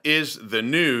 that is the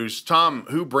news. Tom,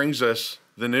 who brings us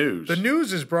the news? The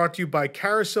news is brought to you by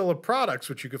Carousel of Products,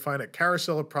 which you can find at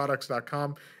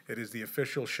carouselofproducts.com. It is the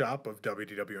official shop of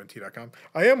WDWNT.com.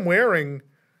 I'm wearing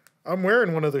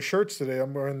one of the shirts today.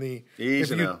 I'm wearing the...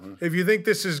 Easy now. If you think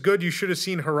this is good, you should have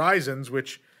seen Horizons,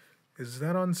 which... Is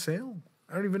that on sale?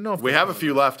 I don't even know if we have a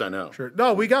few left, I know. Sure.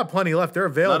 No, we got plenty left. They're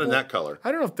available. Not in that color.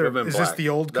 I don't know if they're... Is this the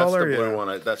old That's color? That's the blue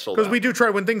one. That's sold out. Because we do try...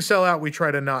 When things sell out, we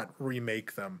try to not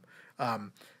remake them.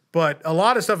 But a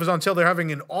lot of stuff is on sale. They're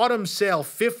having an autumn sale,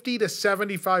 50 to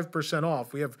 75%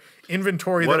 off. We have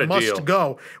inventory that must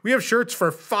go. We have shirts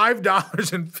for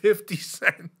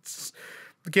 $5.50.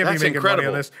 We can't be making money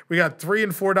on this. We got $3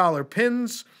 and $4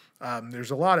 pins.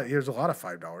 There's a lot of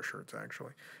 $5 shirts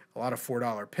actually. A lot of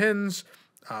 $4 pins.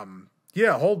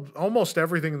 Almost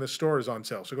everything in the store is on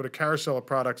sale. So go to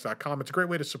carouselofproducts.com. It's a great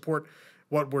way to support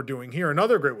what we're doing here.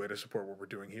 Another great way to support what we're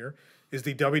doing here is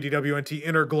the WDWNT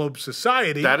Interglobe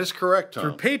Society. That is correct, Tom.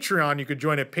 Through Patreon, you could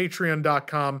join at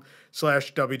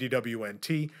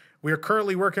patreon.com/WDWNT. We are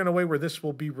currently working on a way where this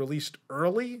will be released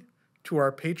early to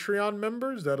our Patreon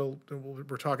members.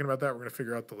 We're talking about that. We're going to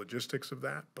figure out the logistics of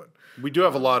that. But we do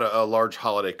have a large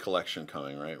holiday collection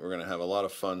coming, right? We're going to have a lot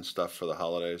of fun stuff for the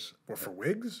holidays. Or for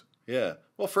WIGS? Yeah.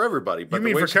 Well, for everybody. But you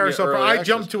mean for Carousel? I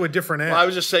jumped to a different ad. Well, I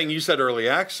was just saying, you said early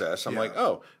access. I'm like,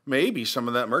 oh, maybe some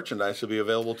of that merchandise will be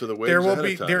available to the WIGS ahead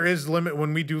of time. There is limit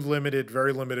when we do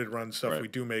very limited run stuff. Right. We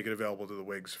do make it available to the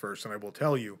WIGS first, and I will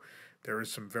tell you, there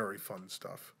is some very fun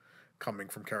stuff coming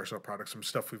from Carousel Products. Some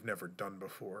stuff we've never done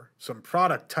before. Some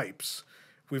product types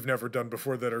we've never done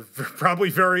before that are probably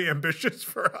very ambitious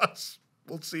for us.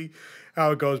 We'll see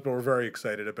how it goes, but we're very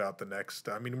excited about the next.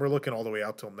 I mean, we're looking all the way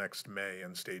out till next May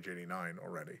and Stage 89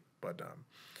 already. But a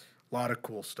lot of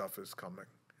cool stuff is coming.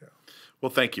 Yeah. Well,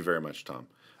 thank you very much, Tom.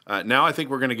 Now I think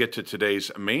we're going to get to today's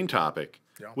main topic,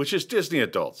 which is Disney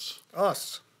adults.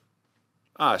 Us.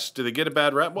 Do they get a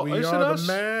bad rap? Well, we are the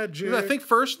magic. I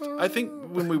think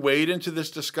when we wade into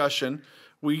this discussion,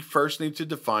 we first need to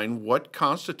define what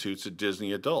constitutes a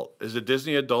Disney adult. Is a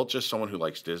Disney adult just someone who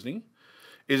likes Disney?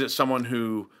 Is it someone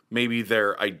who maybe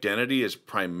their identity is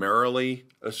primarily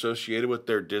associated with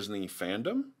their Disney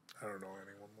fandom? I don't know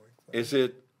anyone like that. Is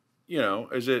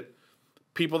it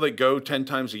people that go 10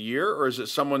 times a year, or is it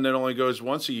someone that only goes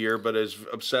once a year but is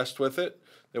obsessed with it?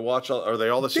 They watch are they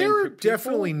all the same people? There are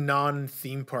definitely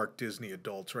non-theme park Disney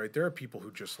adults, right? There are people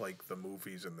who just like the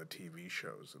movies and the TV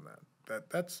shows and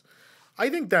that's I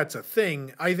think that's a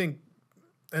thing.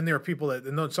 And there are people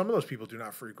and some of those people do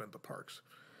not frequent the parks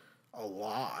a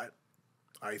lot,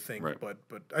 I think. Right. But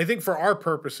I think for our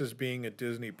purposes, being a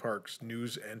Disney Parks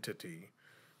news entity,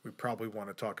 we probably want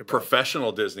to talk about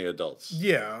professional Disney adults.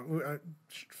 Yeah,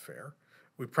 fair.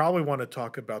 We probably want to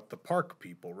talk about the park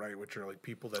people, right? Which are like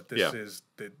people that this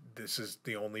is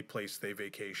the only place they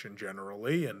vacation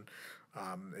generally, and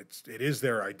it is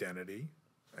their identity,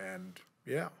 and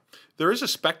Yeah. There is a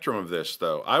spectrum of this,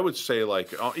 though. I would say,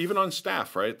 like, even on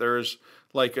staff, right? There's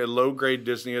like a low-grade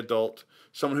Disney adult,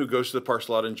 someone who goes to the parks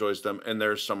a lot, enjoys them, and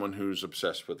there's someone who's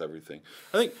obsessed with everything.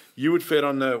 I think you would fit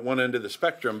on the one end of the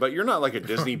spectrum, but you're not like a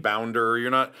Disney bounder.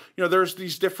 You're not, there's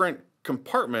these different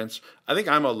compartments. I think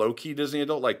I'm a low-key Disney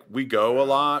adult. Like, we go a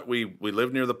lot. We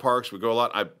live near the parks. We go a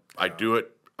lot. I do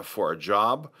it for a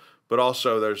job, but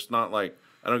also there's not like,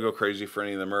 I don't go crazy for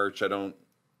any of the merch. I don't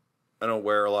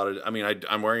wear a lot of. I mean,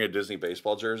 I'm wearing a Disney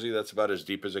baseball jersey. That's about as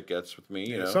deep as it gets with me.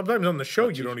 You know. Sometimes on the show,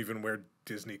 you don't even wear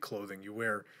Disney clothing. You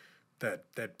wear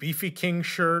that Beefy King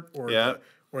shirt or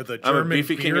the German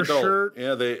Beefy beer King adult. shirt.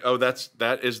 Yeah,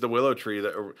 that is the Willow Tree.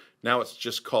 That now it's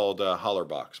just called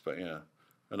Hollerbox. But yeah,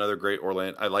 another great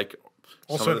Orlando. I like.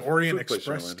 Also, an Orient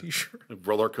Express T-shirt.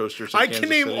 Roller coasters. I can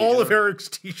name all of Eric's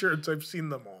T-shirts. I've seen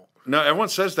them all. No, everyone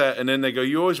says that, and then they go,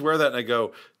 "You always wear that," and I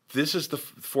go, "This is the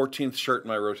 14th shirt in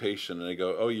my rotation," and they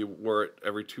go, "Oh, you wore it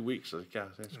every 2 weeks." I was like, "Yeah,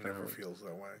 that's it never feels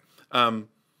that way."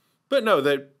 But no,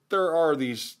 there are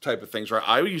these type of things. Right?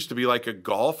 I used to be like a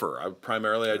golfer. I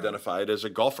primarily identified as a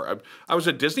golfer. I was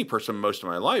a Disney person most of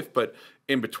my life, but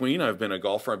in between, I've been a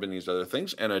golfer. I've been these other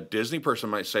things. And a Disney person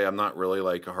might say I'm not really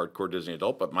like a hardcore Disney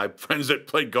adult, but my friends that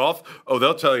played golf,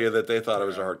 they'll tell you that they thought I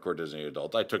was a hardcore Disney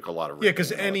adult. I took a lot of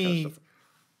because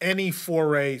any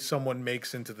foray someone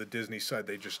makes into the Disney side,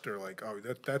 they just are like, "Oh,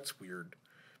 that's weird."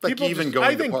 Like people even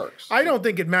going to parks. I don't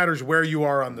think it matters where you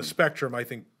are on the spectrum. I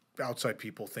think outside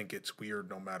people think it's weird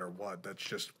no matter what. That's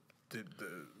just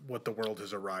what the world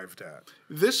has arrived at.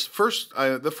 The first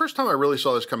time I really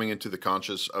saw this coming into the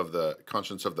conscience of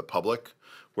the public,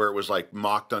 where it was like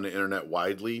mocked on the internet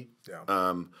widely.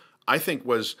 Yeah. I think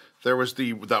there was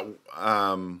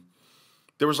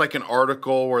like an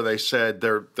article where they said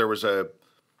there was a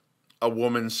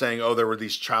woman saying, "Oh, there were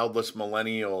these childless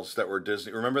millennials that were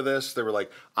Disney." Remember this? They were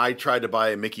like, "I tried to buy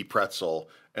a Mickey pretzel,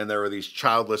 and there were these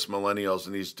childless millennials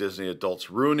and these Disney adults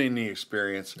ruining the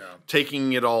experience,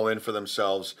 taking it all in for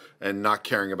themselves and not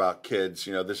caring about kids.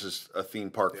 This is a theme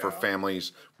park for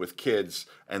families with kids,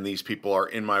 and these people are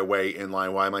in my way in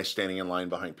line. Why am I standing in line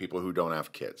behind people who don't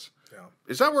have kids?" Yeah.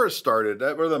 Is that where it started?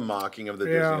 That where the mocking of the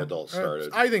Disney adults started?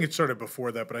 I think it started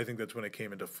before that, but I think that's when it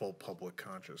came into full public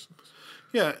consciousness.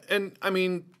 Yeah, and I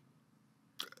mean,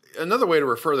 another way to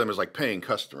refer to them is like paying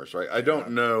customers, right? I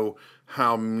don't know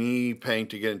how me paying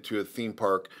to get into a theme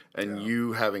park and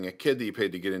you having a kid that you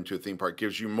paid to get into a theme park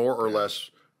gives you more or less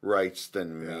rights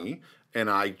than me, and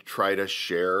I try to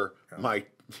share my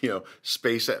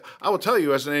space. I will tell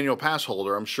you, as an annual pass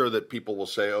holder, I'm sure that people will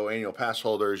say, "Oh, annual pass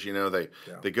holders,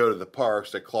 they go to the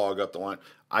parks, they clog up the line."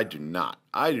 I do not.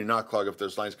 I do not clog up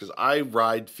those lines because I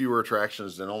ride fewer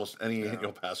attractions than almost any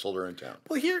annual pass holder in town.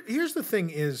 Well, here's the thing: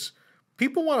 is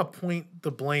people want to point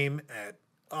the blame at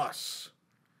us.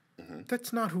 Mm-hmm.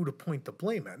 That's not who to point the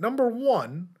blame at. Number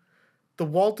one, the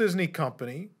Walt Disney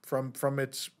Company, from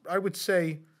its, I would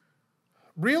say,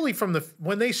 really from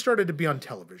when they started to be on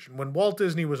television, when Walt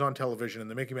Disney was on television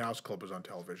and the Mickey Mouse Club was on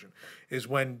television, is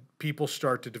when people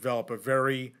start to develop a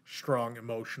very strong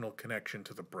emotional connection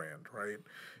to the brand, right?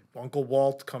 Uncle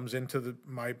Walt comes into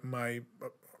my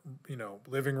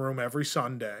living room every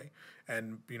Sunday,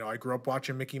 and I grew up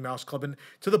watching Mickey Mouse Club, and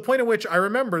to the point at which I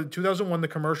remember 2001 the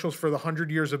commercials for the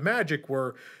 100 Years of Magic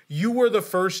were, "You were the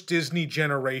first Disney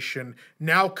generation.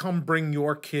 Now come bring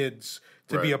your kids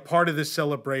to be a part of this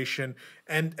celebration."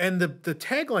 And the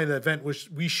tagline of the event was,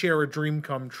 "We share a dream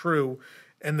come true."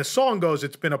 And the song goes,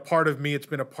 "It's been a part of me, it's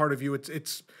been a part of you."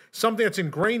 It's something that's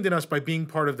ingrained in us by being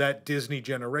part of that Disney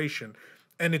generation.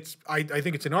 And I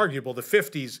think it's inarguable. The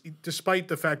 50s, despite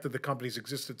the fact that the company's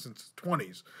existed since the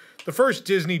 20s, the first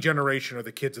Disney generation are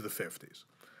the kids of the 50s.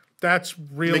 That's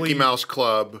really Mickey Mouse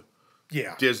Club,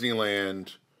 yeah,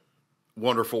 Disneyland,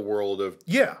 Wonderful World of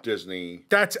Disney.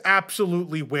 That's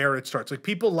absolutely where it starts. Like,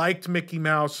 people liked Mickey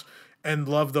Mouse and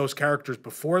loved those characters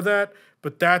before that,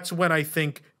 but that's when I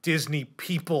think Disney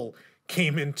people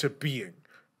came into being,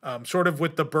 sort of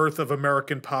with the birth of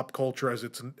American pop culture as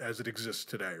it exists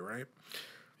today, right?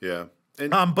 Yeah.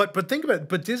 But think about it.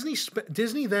 But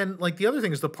Disney then, like, the other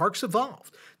thing is the parks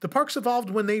evolved. The parks evolved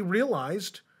when they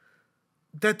realized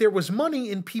that there was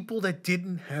money in people that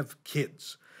didn't have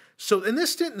kids. So, and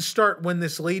this didn't start when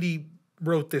this lady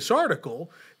wrote this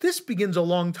article. This begins a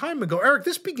long time ago. Eric,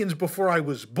 this begins before I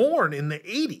was born in the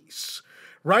 80s,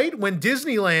 right? When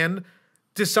Disneyland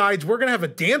decides we're going to have a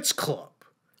dance club,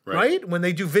 right? When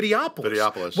they do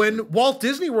Videopolis. When Walt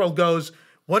Disney World goes,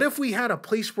 what if we had a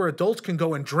place where adults can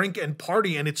go and drink and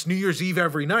party and it's New Year's Eve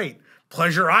every night?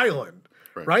 Pleasure Island,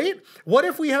 right? What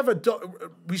if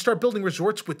we start building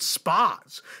resorts with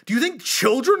spas? Do you think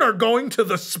children are going to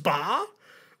the spa?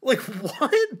 Like,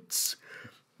 what?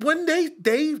 when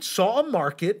they saw a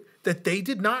market that they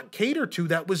did not cater to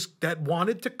that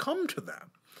wanted to come to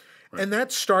them. Right. And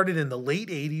that started in the late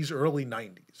 80s, early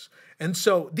 90s. And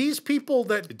so these people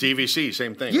that... DVC,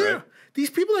 same thing, yeah, right? These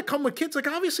people that come with kids, like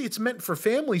obviously it's meant for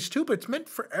families too, but it's meant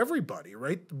for everybody,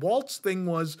 right? Walt's thing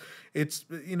was, it's,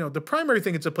 you know, the primary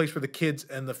thing, it's a place where the kids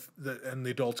and the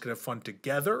adults can have fun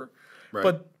together.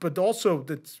 Right. But also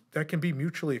that can be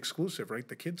mutually exclusive, right?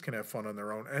 The kids can have fun on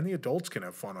their own and the adults can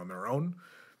have fun on their own.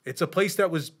 It's a place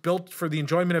that was built for the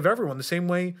enjoyment of everyone, the same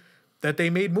way that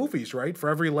they made movies, right? For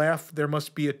every laugh, there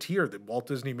must be a tear. That Walt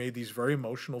Disney made these very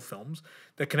emotional films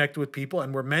that connected with people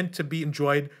and were meant to be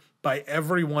enjoyed by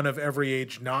everyone of every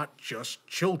age, not just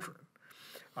children.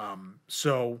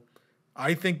 So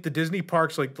I think the Disney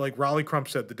parks, like Raleigh Crump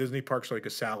said, the Disney parks are like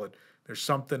a salad. There's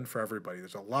something for everybody.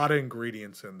 There's a lot of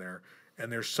ingredients in there,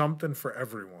 and there's something for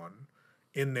everyone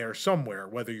in there somewhere,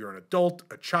 whether you're an adult,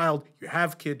 a child, you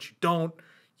have kids, you don't,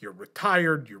 you're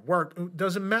retired, you work, it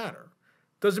doesn't matter.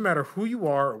 Doesn't matter who you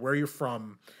are or where you're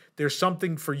from. There's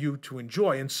something for you to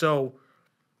enjoy. And so,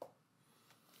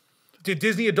 did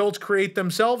Disney adults create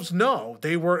themselves? No.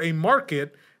 They were a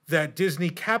market that Disney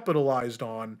capitalized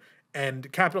on,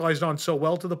 and capitalized on so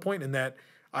well to the point in that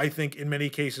I think in many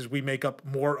cases we make up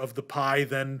more of the pie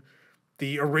than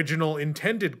the original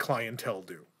intended clientele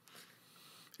do.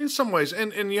 In some ways.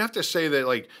 And you have to say that,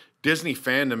 like, Disney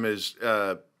fandom is,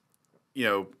 you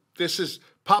know, this is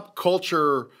pop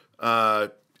culture...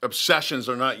 obsessions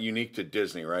are not unique to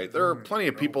Disney, right? There are plenty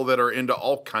of people that are into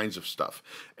all kinds of stuff.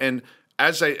 And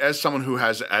as someone who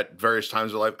has at various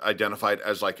times of life identified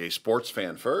as like a sports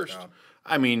fan first, yeah.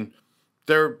 I mean,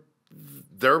 they're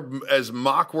as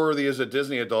mock-worthy as a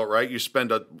Disney adult, right?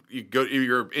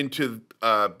 You're into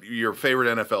your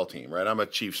favorite NFL team, right? I'm a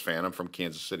Chiefs fan. I'm from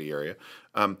Kansas City area.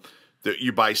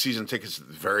 You buy season tickets,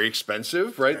 very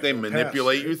expensive, right? They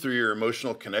manipulate you through your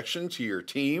emotional connection to your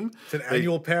team. It's an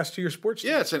annual pass to your sports team.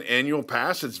 Yeah, it's an annual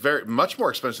pass. It's much more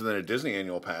expensive than a Disney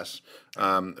annual pass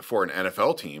for an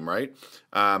NFL team, right?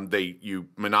 You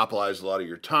monopolize a lot of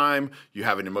your time. You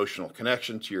have an emotional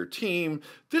connection to your team.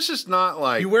 This is not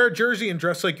like... You wear a jersey and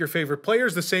dress like your favorite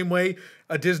players the same way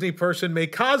a Disney person may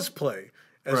cosplay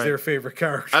as their favorite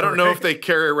character. I don't know if they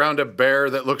carry around a bear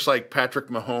that looks like Patrick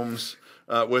Mahomes...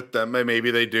 with them, maybe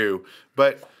they do,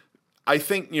 but I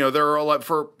think there are a lot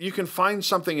you can find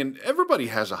something, and everybody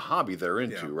has a hobby they're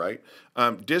into, right?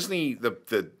 Disney,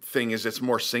 the thing is, it's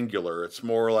more singular. It's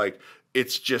more like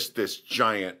it's just this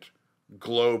giant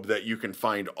globe that you can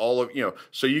find all of,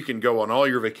 so you can go on all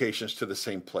your vacations to the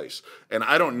same place. And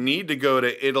I don't need to go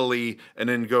to Italy and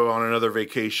then go on another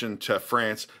vacation to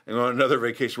France and go on another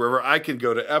vacation wherever. I can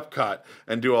go to Epcot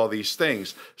and do all these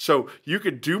things. So you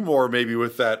could do more maybe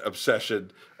with that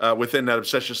obsession, within that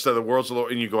obsession. So the world's a little,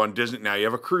 and you go on Disney. Now you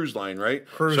have a cruise line, right?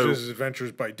 Cruises,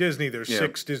 Adventures by Disney. There's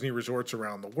 6 Disney resorts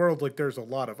around the world. Like there's a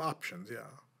lot of options. Yeah.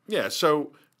 Yeah.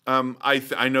 So,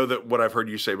 I know that what I've heard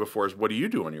you say before is, what do you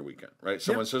do on your weekend, right?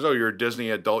 Someone says, oh, you're a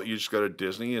Disney adult, you just go to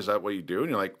Disney. Is that what you do? And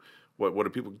you're like, what do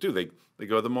people do? They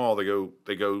go to the mall, they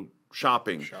go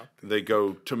shopping, they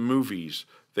go to movies,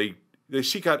 they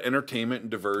seek out entertainment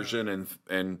and diversion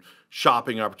and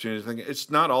shopping opportunities. It's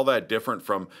not all that different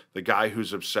from the guy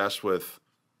who's obsessed with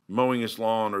mowing his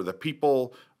lawn, or the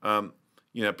people,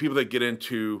 people that get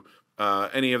into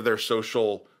any of their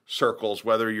social circles,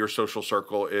 whether your social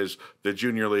circle is the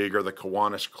Junior League or the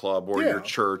Kiwanis Club or your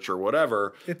church or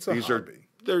whatever. It's a hobby.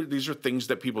 These are things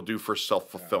that people do for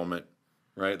self-fulfillment,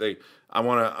 right? I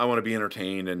want to be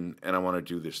entertained and I want to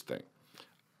do this thing.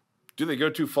 Do they go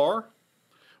too far?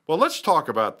 Well, let's talk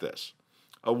about this.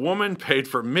 A woman paid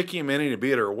for Mickey and Minnie to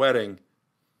be at her wedding,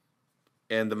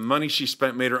 and the money she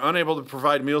spent made her unable to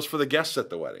provide meals for the guests at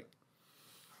the wedding.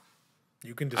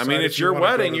 You can decide. I mean, it's your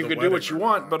wedding. You can do what you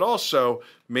want, but also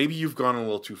maybe you've gone a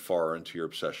little too far into your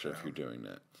obsession if you're doing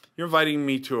that. You're inviting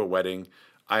me to a wedding.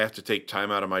 I have to take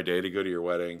time out of my day to go to your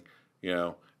wedding.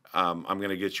 I'm going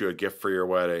to get you a gift for your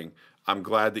wedding. I'm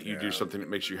glad that you do something that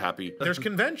makes you happy. There's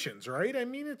conventions, right? I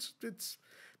mean, it's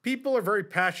people are very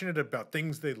passionate about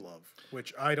things they love,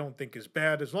 which I don't think is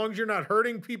bad. As long as you're not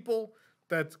hurting people,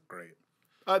 that's great.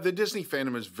 The Disney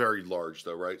fandom is very large,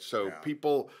 though, right? So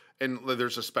people... And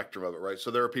there's a spectrum of it, right?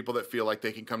 So there are people that feel like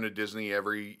they can come to Disney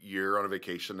every year on a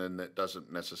vacation, and that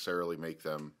doesn't necessarily make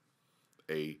them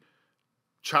a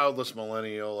childless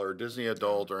millennial or Disney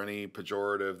adult or any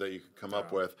pejorative that you can come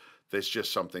up with. That's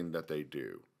just something that they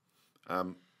do. I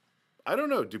don't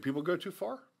know. Do people go too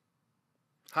far?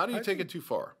 How do you take it too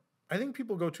far? I think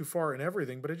people go too far in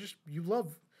everything, but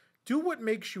do what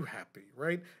makes you happy,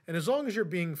 right? And as long as you're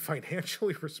being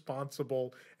financially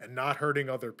responsible and not hurting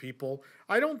other people,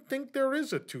 I don't think there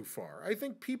is a too far. I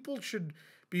think people should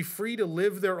be free to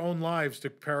live their own lives, to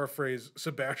paraphrase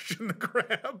Sebastian the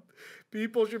Crab.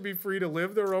 People should be free to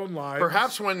live their own lives.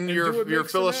 Perhaps when your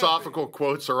philosophical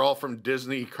quotes are all from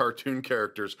Disney cartoon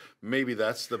characters, maybe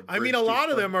that's the I mean, a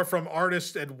lot of them are from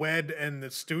artists at WED and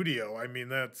the studio. I mean,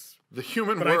 that's... The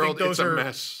human world, it's a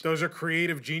mess. Those are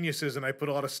creative geniuses, and I put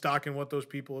a lot of stock in what those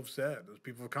people have said. Those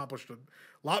people have accomplished a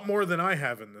lot more than I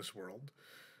have in this world.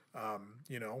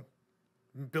 You know,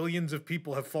 billions of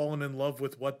people have fallen in love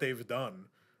with what they've done.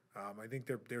 I think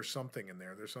there's something in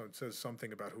there. It says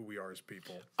something about who we are as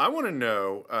people. I want to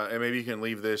know, and maybe you can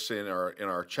leave this in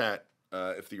our chat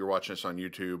if you're watching us on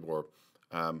YouTube, or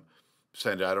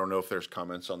send it. I don't know if there's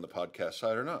comments on the podcast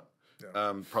side or not.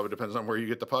 Yeah. Probably depends on where you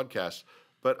get the podcast.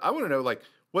 But I want to know, like,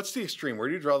 what's the extreme? Where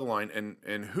do you draw the line?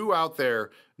 And who out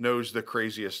there knows the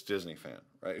craziest Disney fan,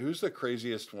 right? Who's the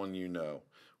craziest one you know?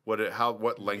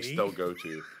 What lengths they'll go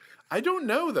to? I don't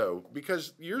know, though,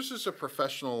 because yours is a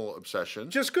professional obsession.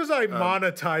 Just because I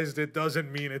monetized it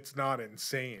doesn't mean it's not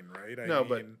insane, right?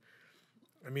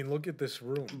 I mean, look at this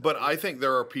room. But I think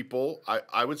there are people,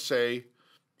 I would say,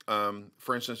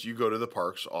 for instance, you go to the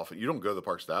parks often. You don't go to the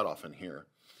parks that often here.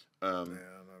 Not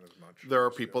as much. There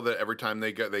are people that every time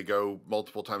they go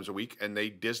multiple times a week, and they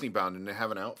Disney bound and they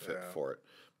have an outfit for it.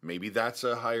 Maybe that's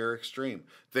a higher extreme.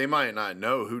 They might not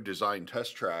know who designed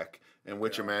Test Track and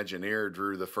which Imagineer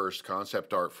drew the first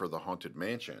concept art for the Haunted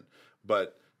Mansion,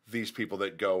 but these people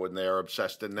that go and they are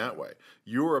obsessed in that way.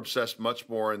 You're obsessed much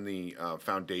more in the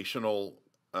foundational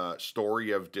story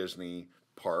of Disney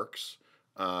parks,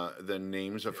 the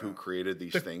names of who created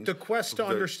these things. The quest to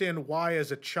understand why,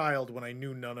 as a child, when I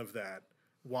knew none of that,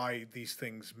 why these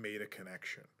things made a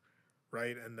connection,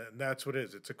 right? And that's what it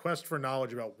is. It's a quest for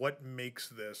knowledge about what makes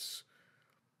this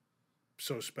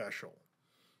so special.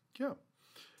 Yeah.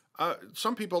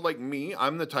 Some people like me,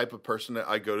 I'm the type of person that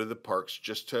I go to the parks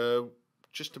just to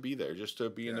be there, just to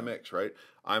be in the mix, right?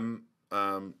 I'm,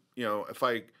 you know,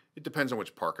 it depends on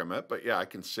which park I'm at, but yeah, I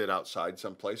can sit outside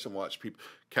someplace and watch people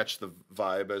catch the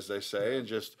vibe, as they say,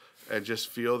 and just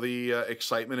feel the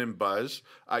excitement and buzz.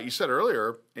 You said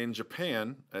earlier in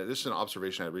Japan, this is an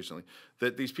observation I had recently,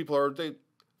 that these people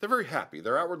they're very happy.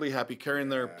 They're outwardly happy, carrying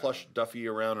their plush Duffy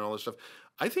around and all this stuff.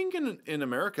 I think in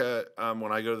America,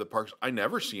 when I go to the parks, I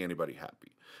never see anybody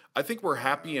happy. I think we're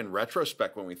happy in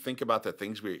retrospect when we think about the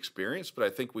things we experienced, but I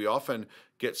think we often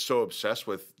get so obsessed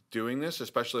with doing this,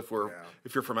 especially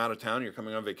if you're from out of town, you're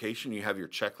coming on vacation, you have your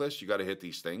checklist, you got to hit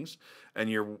these things, and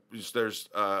there's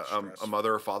a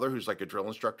mother or father who's like a drill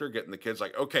instructor getting the kids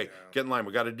like, okay, get in line,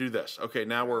 we got to do this. Okay,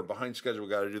 now we're behind schedule, we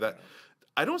got to do that.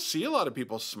 I don't see a lot of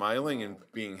people smiling and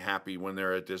being happy when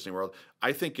they're at Disney World.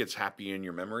 I think it's happy in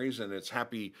your memories, and it's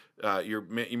happy. You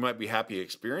might be happy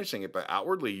experiencing it, but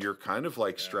outwardly you're kind of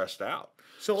like stressed out.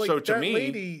 So to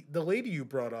me, the lady you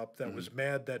brought up that was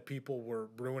mad that people were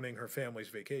ruining her family's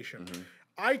vacation.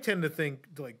 I tend to think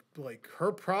like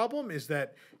her problem is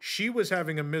that she was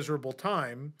having a miserable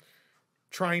time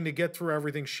trying to get through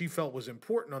everything she felt was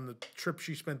important on the trip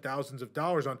she spent thousands of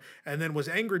dollars on, and then was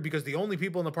angry because the only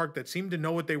people in the park that seemed to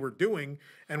know what they were doing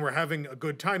and were having a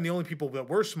good time, the only people that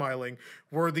were smiling,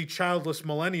 were the childless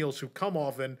millennials who come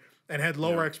often and had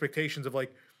lower expectations of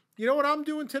like, you know what I'm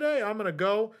doing today? I'm going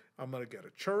to get a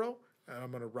churro, and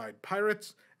I'm going to ride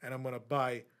pirates, and I'm going to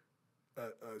buy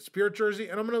a Spirit jersey,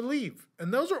 and I'm going to leave.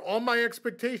 And those are all my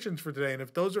expectations for today. And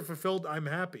if those are fulfilled, I'm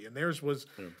happy. And theirs was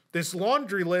this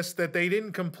laundry list that they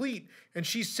didn't complete, and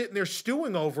she's sitting there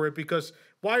stewing over it because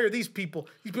why are these people?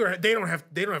 These people they don't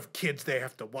have kids they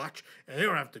have to watch, and they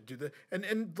don't have to do that.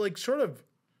 And like sort of,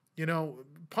 you know,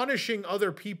 punishing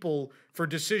other people for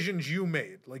decisions you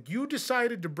made. Like you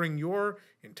decided to bring your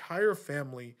entire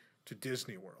family to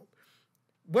Disney World.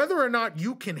 Whether or not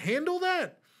you can handle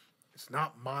that, it's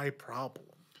not my problem.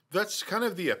 That's kind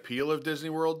of the appeal of Disney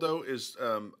World, though, is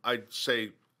I'd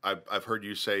say, I've heard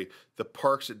you say, the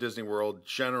parks at Disney World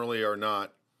generally are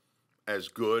not as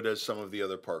good as some of the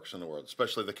other parks in the world,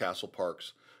 especially the castle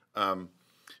parks.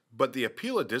 But the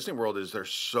appeal of Disney World is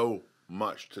there's so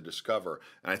much to discover.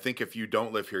 And I think if you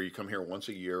don't live here, you come here once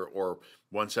a year or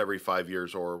once every 5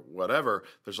 years or whatever,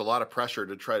 there's a lot of pressure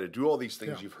to try to do all these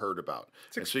things you've heard about.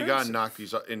 And so you got to knock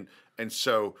these up. And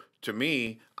so to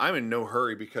me, I'm in no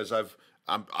hurry because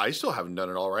I still haven't done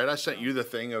it all right. I sent you the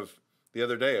thing of the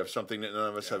other day of something that none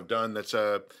of us have done. That's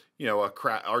a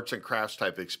arts and crafts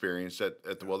type experience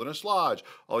at the Wilderness Lodge,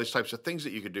 all these types of things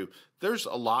that you could do. There's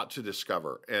a lot to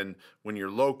discover. And when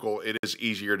you're local, it is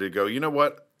easier to go, you know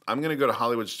what? I'm going to go to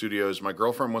Hollywood Studios. My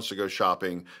girlfriend wants to go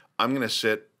shopping. I'm going to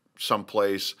sit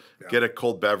someplace, get a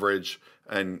cold beverage,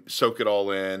 and soak it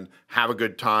all in, have a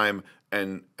good time.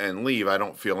 and leave. I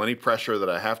don't feel any pressure that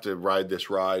I have to ride this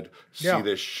ride, see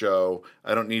this show.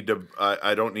 I don't need to.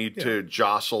 I don't need to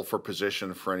jostle for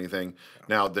position for anything.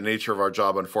 Now, the nature of our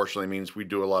job, unfortunately, means we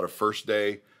do a lot of first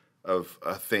day of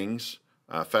things,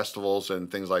 festivals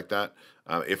and things like that.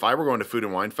 If I were going to Food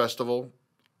and Wine Festival,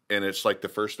 and it's like the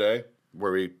first day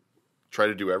where we try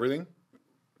to do everything,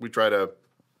 we try to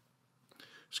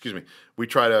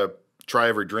try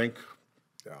every drink.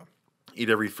 Yeah. Eat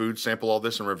every food, sample all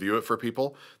this, and review it for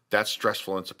people. That's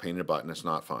stressful and it's a pain in the butt and it's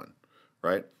not fun,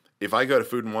 right? If I go to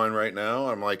Food and Wine right now,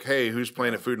 I'm like, hey, who's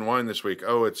playing at Food and Wine this week?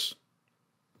 Oh, it's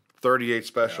 38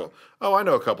 Special. Yeah. Oh, I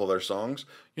know a couple of their songs.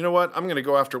 You know what? I'm going to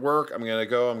go after work. I'm going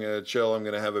to chill. I'm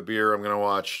going to have a beer. I'm going to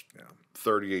watch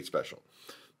 38 Special.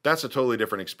 That's a totally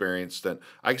different experience than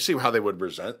I can see how they would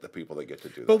resent the people that get to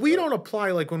do that. But we don't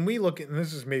apply, like when we look at, and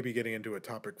this is maybe getting into a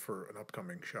topic for an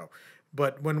upcoming show,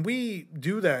 but when we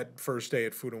do that first day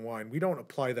at Food and Wine, we don't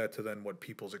apply that to then what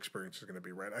people's experience is going to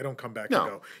be, right? I don't come back and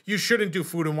go, you shouldn't do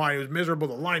Food and Wine. It was miserable.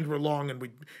 The lines were long and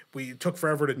we took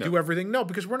forever to do everything. No,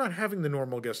 because we're not having the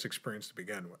normal guest experience to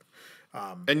begin with.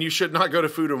 And you should not go to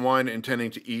Food and Wine intending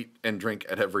to eat and drink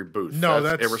at every booth. No,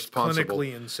 that's irresponsible.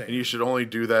 clinically insane. And you should only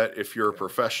do that if you're a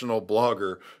professional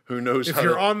blogger who knows if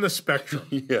you're on the spectrum.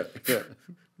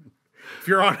 If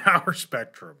you're on our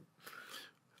spectrum.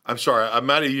 I'm sorry, I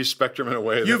might have used spectrum in a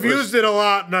way. You've used it a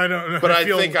lot, and I don't. But I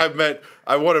think I've meant.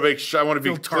 I want to make sure. I want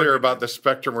to be clear about the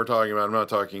spectrum we're talking about. I'm not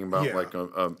talking about like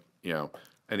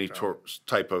any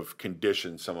type of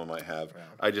condition someone might have. Yeah.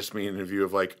 I just mean in the view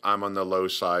of like I'm on the low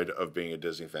side of being a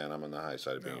Disney fan. I'm on the high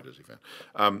side of being a Disney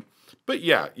fan. But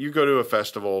yeah, you go to a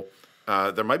festival.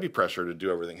 There might be pressure to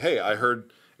do everything. Hey, I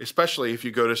heard, especially if you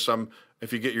go to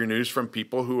if you get your news from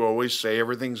people who always say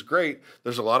everything's great,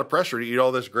 there's a lot of pressure to eat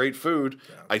all this great food.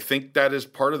 Yeah. I think that is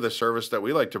part of the service that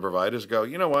we like to provide is go,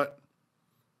 you know what?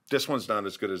 This one's not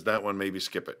as good as that one. Maybe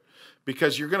skip it.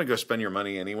 Because you're going to go spend your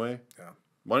money anyway. Yeah.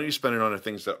 Why don't you spend it on the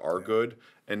things that are good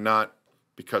and not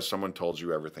because someone told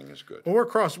you everything is good? Well,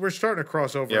 we're starting to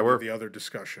cross over into the other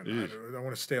discussion. I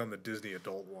want to stay on the Disney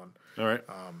adult one. All right.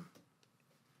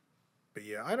 But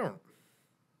yeah, I don't.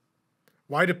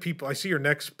 Why do people? I see your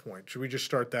next point. Should we just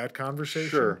start that conversation?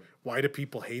 Sure. Why do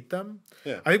people hate them?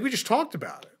 Yeah. I think we just talked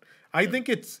about it. I think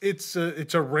it's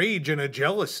a rage and a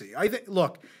jealousy. I think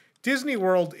Disney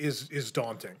World is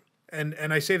daunting,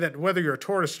 and I say that whether you're a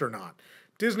tourist or not.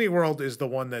 Disney World is the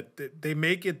one that they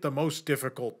make it the most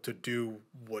difficult to do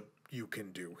what you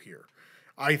can do here.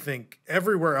 I think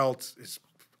everywhere else is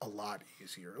a lot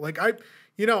easier. Like I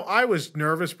was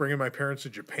nervous bringing my parents to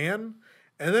Japan.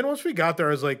 And then once we got there,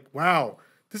 I was like, wow,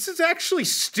 this is actually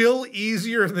still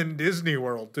easier than Disney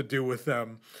World to do with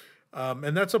them.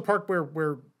 And that's a park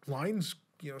where lines,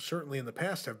 certainly in the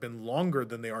past have been longer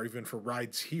than they are even for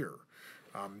rides here.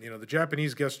 The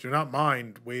Japanese guests do not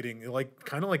mind waiting,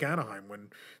 kind of like Anaheim. When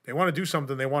they want to do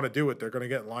something, they want to do it. They're going to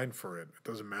get in line for it. It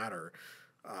doesn't matter.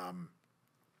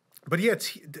 But yeah,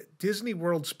 it's Disney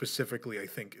World specifically. I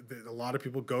think a lot of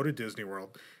people go to Disney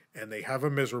World and they have a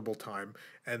miserable time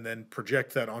and then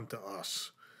project that onto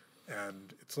us.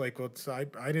 And it's like, I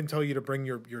didn't tell you to bring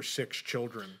your 6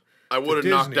 children. I would have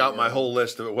knocked out my whole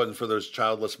list if it wasn't for those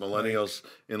childless millennials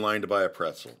in line to buy a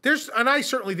pretzel. And I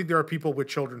certainly think there are people with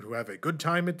children who have a good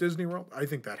time at Disney World. I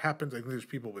think that happens. I think there's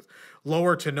people with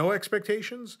lower to no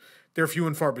expectations. They're few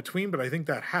and far between, but I think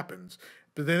that happens.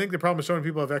 But I think the problem is so many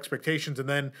people have expectations, and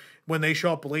then when they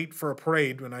show up late for a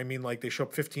parade, when I mean like they show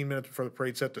up 15 minutes before the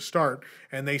parade's set to start,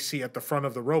 and they see at the front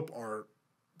of the rope are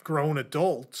grown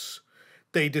adults,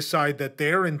 they decide that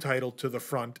they're entitled to the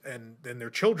front and then their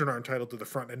children are entitled to the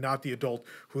front and not the adult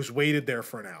who's waited there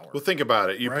for an hour. Well, think about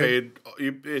it.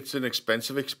 It's an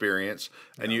expensive experience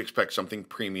and you expect something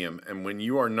premium. And when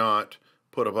you are not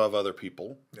put above other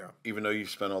people, even though you've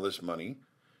spent all this money,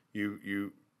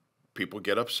 people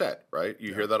get upset, right?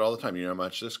 You hear that all the time. You know how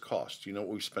much this costs. You know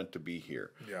what we spent to be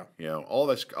here. Yeah. All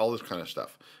this kind of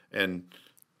stuff. And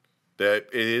that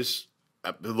it is...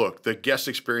 Look, the guest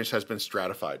experience has been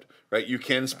stratified, right? You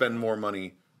can spend more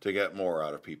money to get more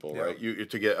out of people, right?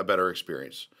 To get a better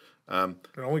experience. It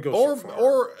only goes so far.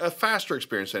 Or a faster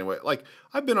experience anyway. Like,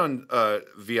 I've been on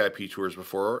VIP tours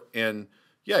before, and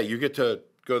you get to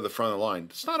go to the front of the line.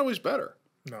 It's not always better.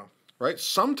 No. Right?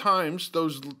 Sometimes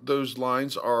those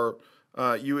lines are,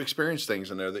 you experience things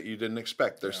in there that you didn't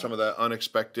expect. There's some of that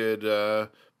unexpected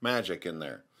magic in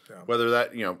there. Yeah. Whether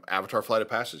that, Avatar Flight of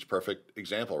Passage, perfect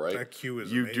example, right? That queue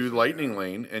is you amazing, do Lightning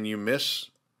Lane and you miss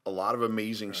a lot of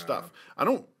amazing stuff. I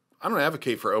don't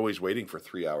advocate for always waiting for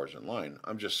 3 hours in line.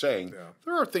 I'm just saying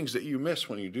there are things that you miss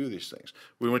when you do these things.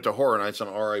 We went to Horror Nights on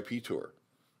an RIP tour.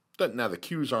 Now the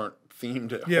queues aren't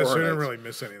themed at Yeah, so I Horror didn't Nights. really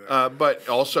miss any of that. But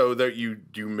also that you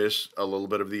do miss a little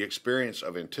bit of the experience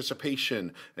of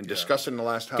anticipation and discussing the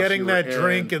last house Getting you were that in.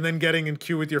 drink and then getting in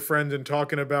queue with your friends and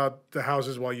talking about the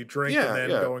houses while you drink Yeah, and then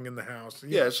yeah. going in the house.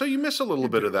 Yeah, so you miss a little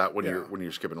bit of that when yeah.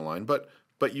 you're skipping a line, but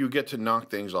you get to knock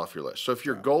things off your list. So if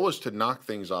your goal is to knock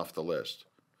things off the list,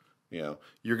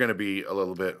 you're going to be a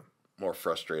little bit more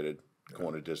frustrated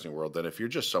going to Disney World than if you're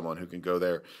just someone who can go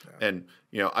there. And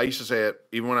I used to say it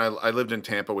even when I lived in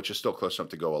Tampa, which is still close enough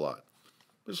to go a lot.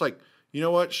 It's like, you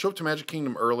know what? Show up to Magic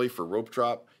Kingdom early for rope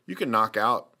drop. You can knock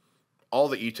out all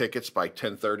the e-tickets by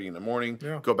 10:30 in the morning.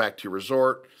 Yeah. Go back to your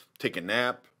resort, take a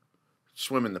nap,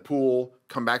 swim in the pool,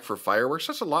 come back for fireworks.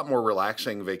 That's a lot more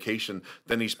relaxing vacation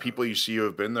than these people you see who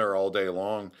have been there all day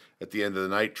long at the end of the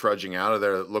night trudging out of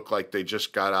there that look like they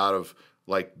just got out of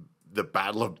like the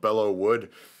Battle of Belleau Wood.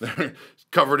 They're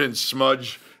covered in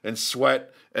smudge and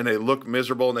sweat and they look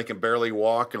miserable and they can barely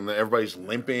walk and everybody's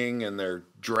limping and they're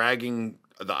dragging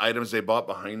the items they bought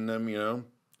behind them,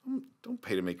 Don't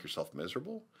pay to make yourself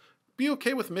miserable. Be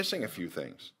okay with missing a few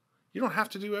things. You don't have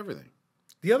to do everything.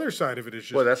 The other side of it is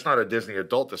just... Well, that's not a Disney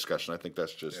adult discussion. I think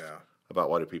that's just about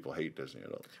why do people hate Disney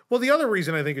adults. Well, the other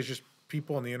reason I think is just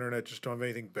people on the internet just don't have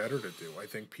anything better to do. I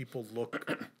think people look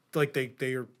like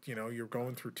they are, you're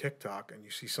going through TikTok and you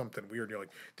see something weird. You're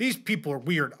like, these people are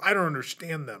weird. I don't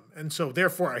understand them. And so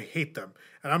therefore I hate them.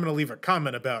 And I'm going to leave a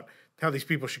comment about how these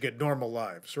people should get normal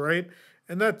lives, right?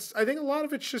 And I think a lot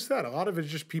of it's just that. A lot of it's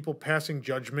just people passing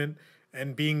judgment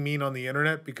and being mean on the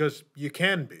internet because you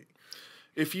can be.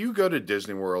 If you go to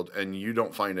Disney World and you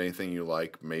don't find anything you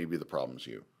like, maybe the problem's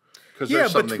you. Because Yeah,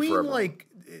 there's something for between everyone.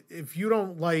 if you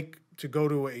don't like to go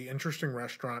to an interesting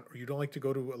restaurant or you don't like to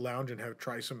go to a lounge and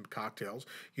try some cocktails,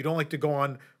 you don't like to go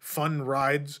on fun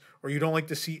rides or you don't like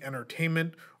to see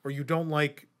entertainment or you don't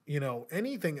like,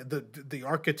 anything, the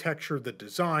architecture, the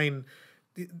design,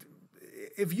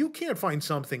 if you can't find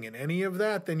something in any of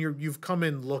that, then you've come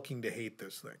in looking to hate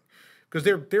this thing. Because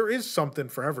there is something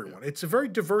for everyone. It's a very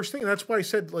diverse thing. And that's why I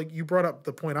said, like, you brought up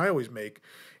the point I always make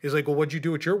is like, well, what'd you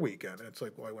do at your weekend? And it's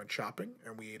like, well, I went shopping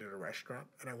and we ate at a restaurant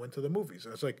and I went to the movies.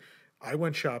 And it's like, I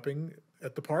went shopping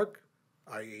at the park,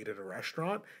 I ate at a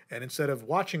restaurant, and instead of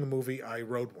watching a movie, I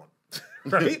rode one.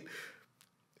 Right?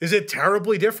 Is it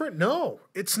terribly different? No,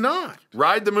 it's not.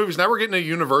 Ride the movies. Now we're getting to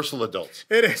Universal adults.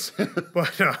 It is.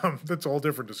 But that's a whole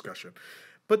different discussion.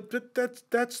 But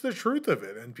that's the truth of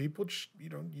it. And people just,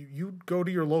 you go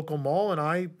to your local mall and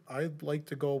I like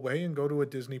to go away and go to a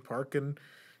Disney park and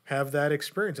have that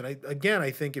experience. And I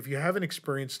think if you haven't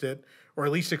experienced it, or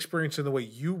at least experienced it in the way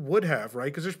you would have, right?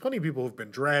 Because there's plenty of people who've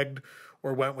been dragged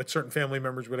or went with certain family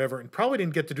members, whatever, and probably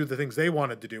didn't get to do the things they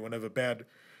wanted to do and have a bad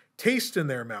taste in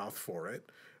their mouth for it.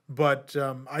 But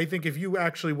I think if you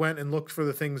actually went and looked for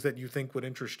the things that you think would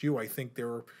interest you, I think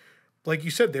like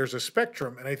you said, there's a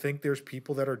spectrum, and I think there's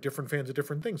people that are different fans of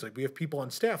different things. Like we have people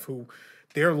on staff who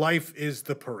their life is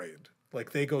the parade.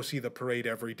 Like they go see the parade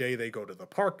every day. They go to the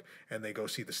park and they go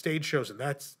see the stage shows, and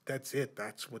that's it.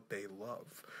 That's what they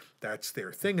love. That's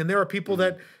their thing. And there are people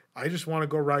that I just want to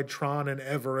go ride Tron and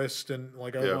Everest, and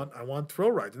like I want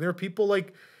thrill rides. And there are people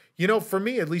like, for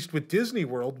me at least with Disney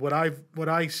World, what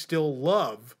I still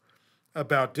love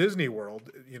about Disney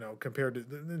World, compared to,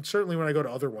 and certainly when I go to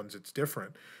other ones, it's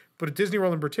different. But at Disney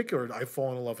World in particular, I've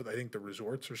fallen in love with, I think the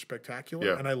resorts are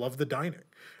spectacular, and I love the dining.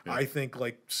 Yeah. I think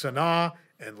like Sanaa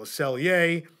and Le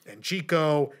Cellier and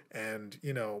Chico and,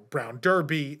 Brown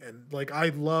Derby, and like I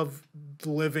love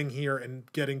living here and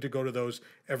getting to go to those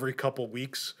every couple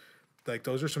weeks. Like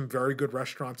those are some very good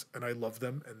restaurants, and I love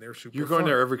them, and they're super You're going fun.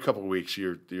 there every couple of weeks.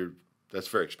 That's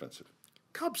very expensive.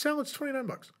 Cobb salad's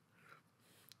 $29.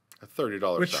 A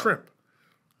 $30 with salad. shrimp.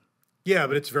 Yeah,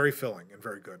 but it's very filling and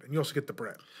very good. And you also get the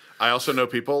bread. I also know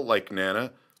people like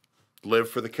Nana live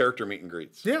for the character meet and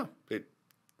greets. Yeah.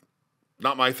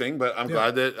 Not my thing, but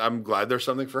I'm glad there's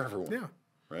something for everyone. Yeah.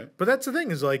 Right. But that's the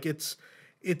thing is like it's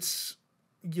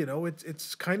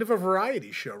kind of a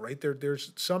variety show, right?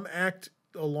 There's some act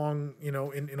along,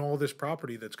 in all this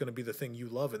property that's going to be the thing you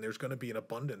love, and there's going to be an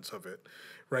abundance of it,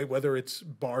 right? Whether it's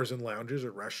bars and lounges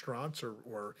or restaurants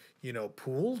or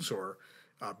pools or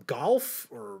golf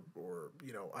or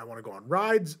I want to go on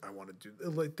rides. I want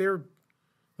to do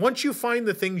once you find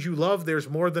the things you love, there's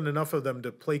more than enough of them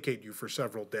to placate you for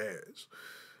several days.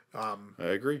 I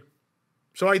agree.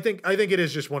 So I think it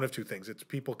is just one of two things. It's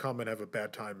people come and have a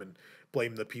bad time and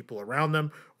blame the people around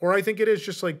them, or I think it is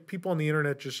just like people on the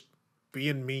internet just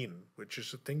being mean, which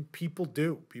is a thing people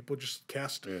do. People just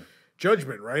cast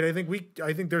judgment, right? I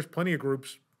think there's plenty of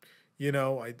groups.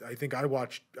 I think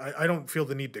I don't feel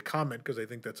the need to comment because I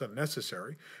think that's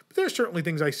unnecessary. But there's certainly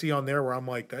things I see on there where I'm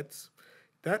like,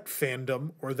 that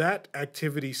fandom or that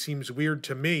activity seems weird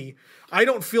to me. I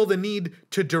don't feel the need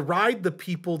to deride the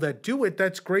people that do it.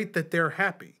 That's great that they're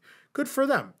happy. Good for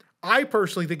them. I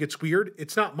personally think it's weird.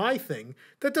 It's not my thing.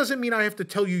 That doesn't mean I have to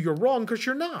tell you you're wrong, because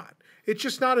you're not. It's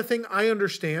just not a thing I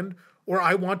understand or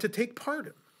I want to take part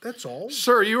in. That's all.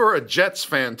 Sir, you are a Jets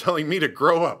fan telling me to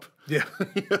grow up. Yeah.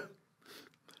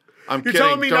 I'm You're kidding.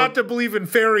 telling me not to believe in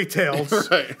fairy tales.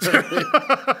 Right.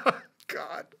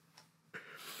 God.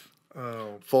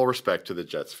 Oh. Full respect to the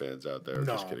Jets fans out there.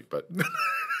 No. Just kidding. But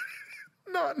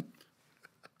None.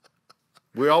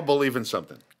 we all believe in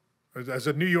something. As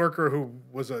a New Yorker who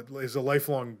is a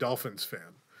lifelong Dolphins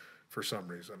fan for some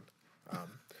reason.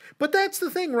 But that's the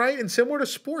thing, right? And similar to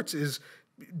sports is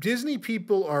Disney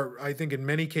people are, I think in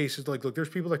many cases, like, look, there's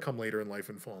people that come later in life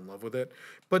and fall in love with it,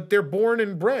 but they're born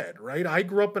and bred, right? I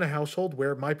grew up in a household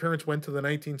where my parents went to the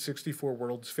 1964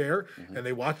 World's Fair and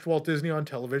they watched Walt Disney on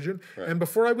television. Right. And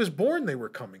before I was born, they were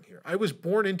coming here. I was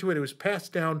born into it. It was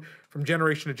passed down from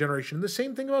generation to generation. And the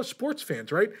same thing about sports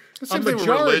fans, right? The same thing with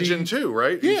religion too,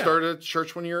 right? Yeah. You started at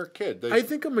church when you were a kid. I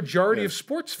think a majority of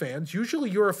sports fans, usually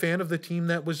you're a fan of the team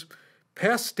that was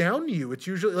passed down to you. It's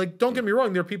usually, like, don't get me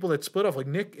wrong, there are people that split off. Like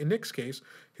Nick, in Nick's case,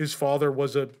 his father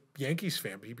was a Yankees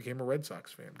fan, but he became a Red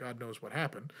Sox fan. God knows what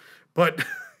happened. But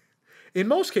in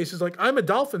most cases, like, I'm a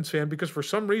Dolphins fan because for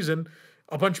some reason,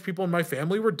 a bunch of people in my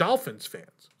family were Dolphins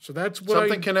fans. So that's what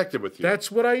something connected with you.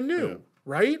 That's what I knew,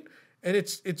 right? And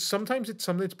it's sometimes it's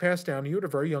something that's passed down to you at a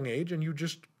very young age, and you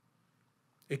just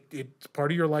it's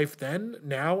part of your life then,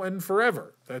 now, and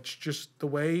forever. That's just the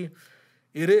way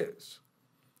it is.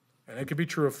 And it could be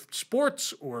true of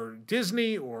sports or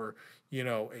Disney or, you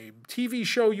know, a TV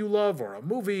show you love or a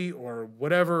movie or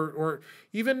whatever, or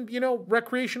even, you know,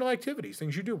 recreational activities,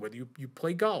 things you do, whether you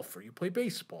play golf or you play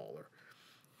baseball or,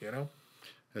 you know.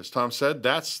 As Tom said,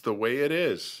 that's the way it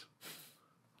is.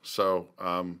 So,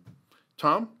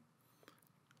 Tom,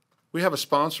 we have a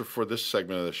sponsor for this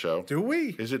segment of the show. Do we?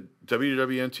 Is it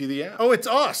WDWNT the app? Oh, it's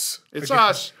us. It's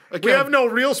us. Again, we have no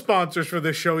real sponsors for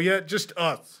this show yet, just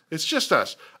us. It's just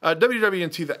us.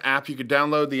 WDWNT the app. You can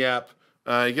download the app.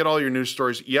 You get all your news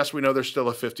stories. Yes, we know there's still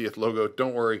a 50th logo.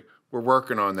 Don't worry. We're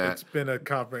working on that. It's been a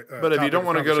but if you don't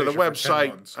want to go to the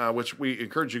website, which we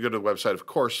encourage you to go to the website, of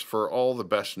course, for all the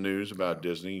best news about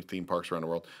Disney, theme parks around the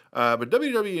world. But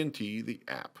WDWNT, the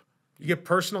app. You get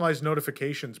personalized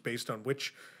notifications based on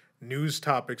which news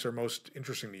topics are most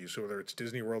interesting to you. So whether it's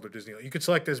Disney World or Disney, you could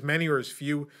select as many or as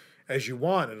few as you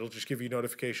want, and it'll just give you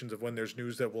notifications of when there's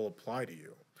news that will apply to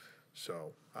you.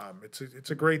 So it's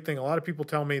a great thing. A lot of people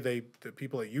tell me the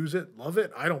people that use it love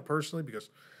it. I don't personally, because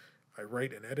I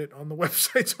write and edit on the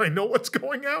website, so I know what's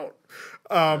going out.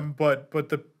 But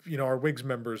the our WIGS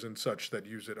members and such that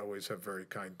use it always have very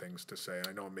kind things to say.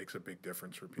 I know it makes a big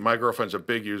difference for people. My girlfriend's a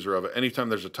big user of it. Anytime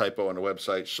there's a typo on the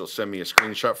website, she'll send me a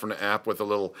screenshot from the app with a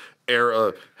little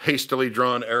arrow, hastily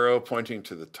drawn arrow pointing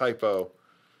to the typo.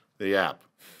 The app.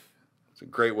 It's a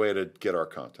great way to get our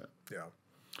content. Yeah.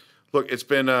 Look, it's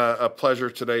been a pleasure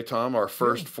today, Tom. Our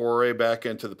first foray back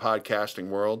into the podcasting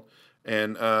world.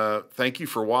 And thank you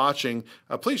for watching.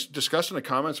 Please discuss in the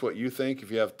comments what you think.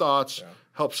 If you have thoughts,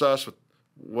 helps us with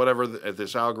whatever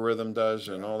this algorithm does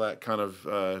and all that kind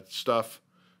of stuff.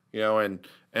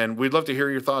 And we'd love to hear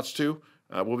your thoughts too.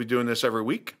 We'll be doing this every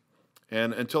week.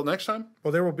 And until next time.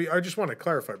 Well, there will be. I just want to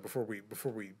clarify before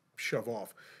we shove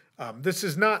off. This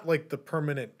is not like the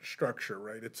permanent structure,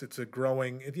 right? It's a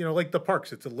growing, like the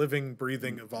parks. It's a living,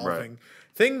 breathing, evolving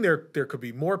thing. There could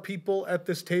be more people at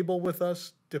this table with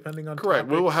us, depending on correct.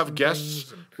 We will have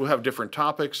guests. We'll have different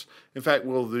topics. In fact,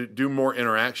 we'll do more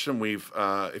interaction. We've,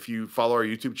 if you follow our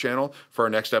YouTube channel for our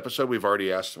next episode, we've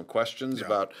already asked some questions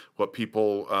about what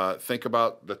people think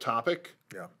about the topic.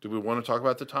 Yeah. Do we want to talk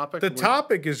about the topic? The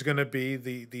topic is going to be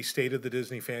the state of the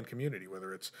Disney fan community,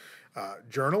 whether it's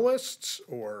journalists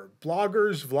or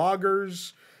bloggers,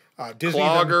 vloggers, Disney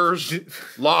loggers,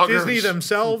 Disney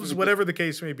themselves, whatever the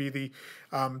case may be.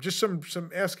 Just some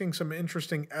asking some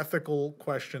interesting ethical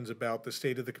questions about the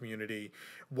state of the community.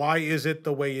 Why is it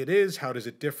the way it is? How does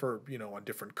it differ, on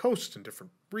different coasts and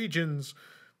different regions?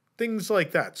 Things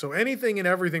like that. So anything and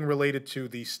everything related to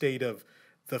the state of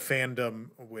the fandom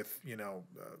with,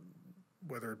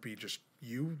 whether it be just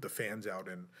the fans out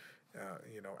in,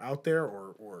 out there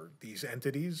or these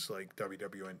entities like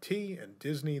WDWNT and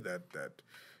Disney that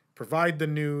provide the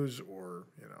news or,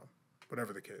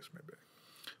 whatever the case may be.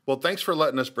 Well, thanks for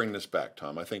letting us bring this back,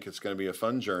 Tom. I think it's going to be a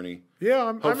fun journey.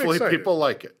 Yeah, Hopefully I'm excited. People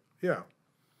like it. Yeah.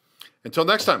 Until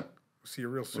next time. See you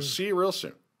real soon. We'll see you real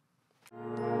soon.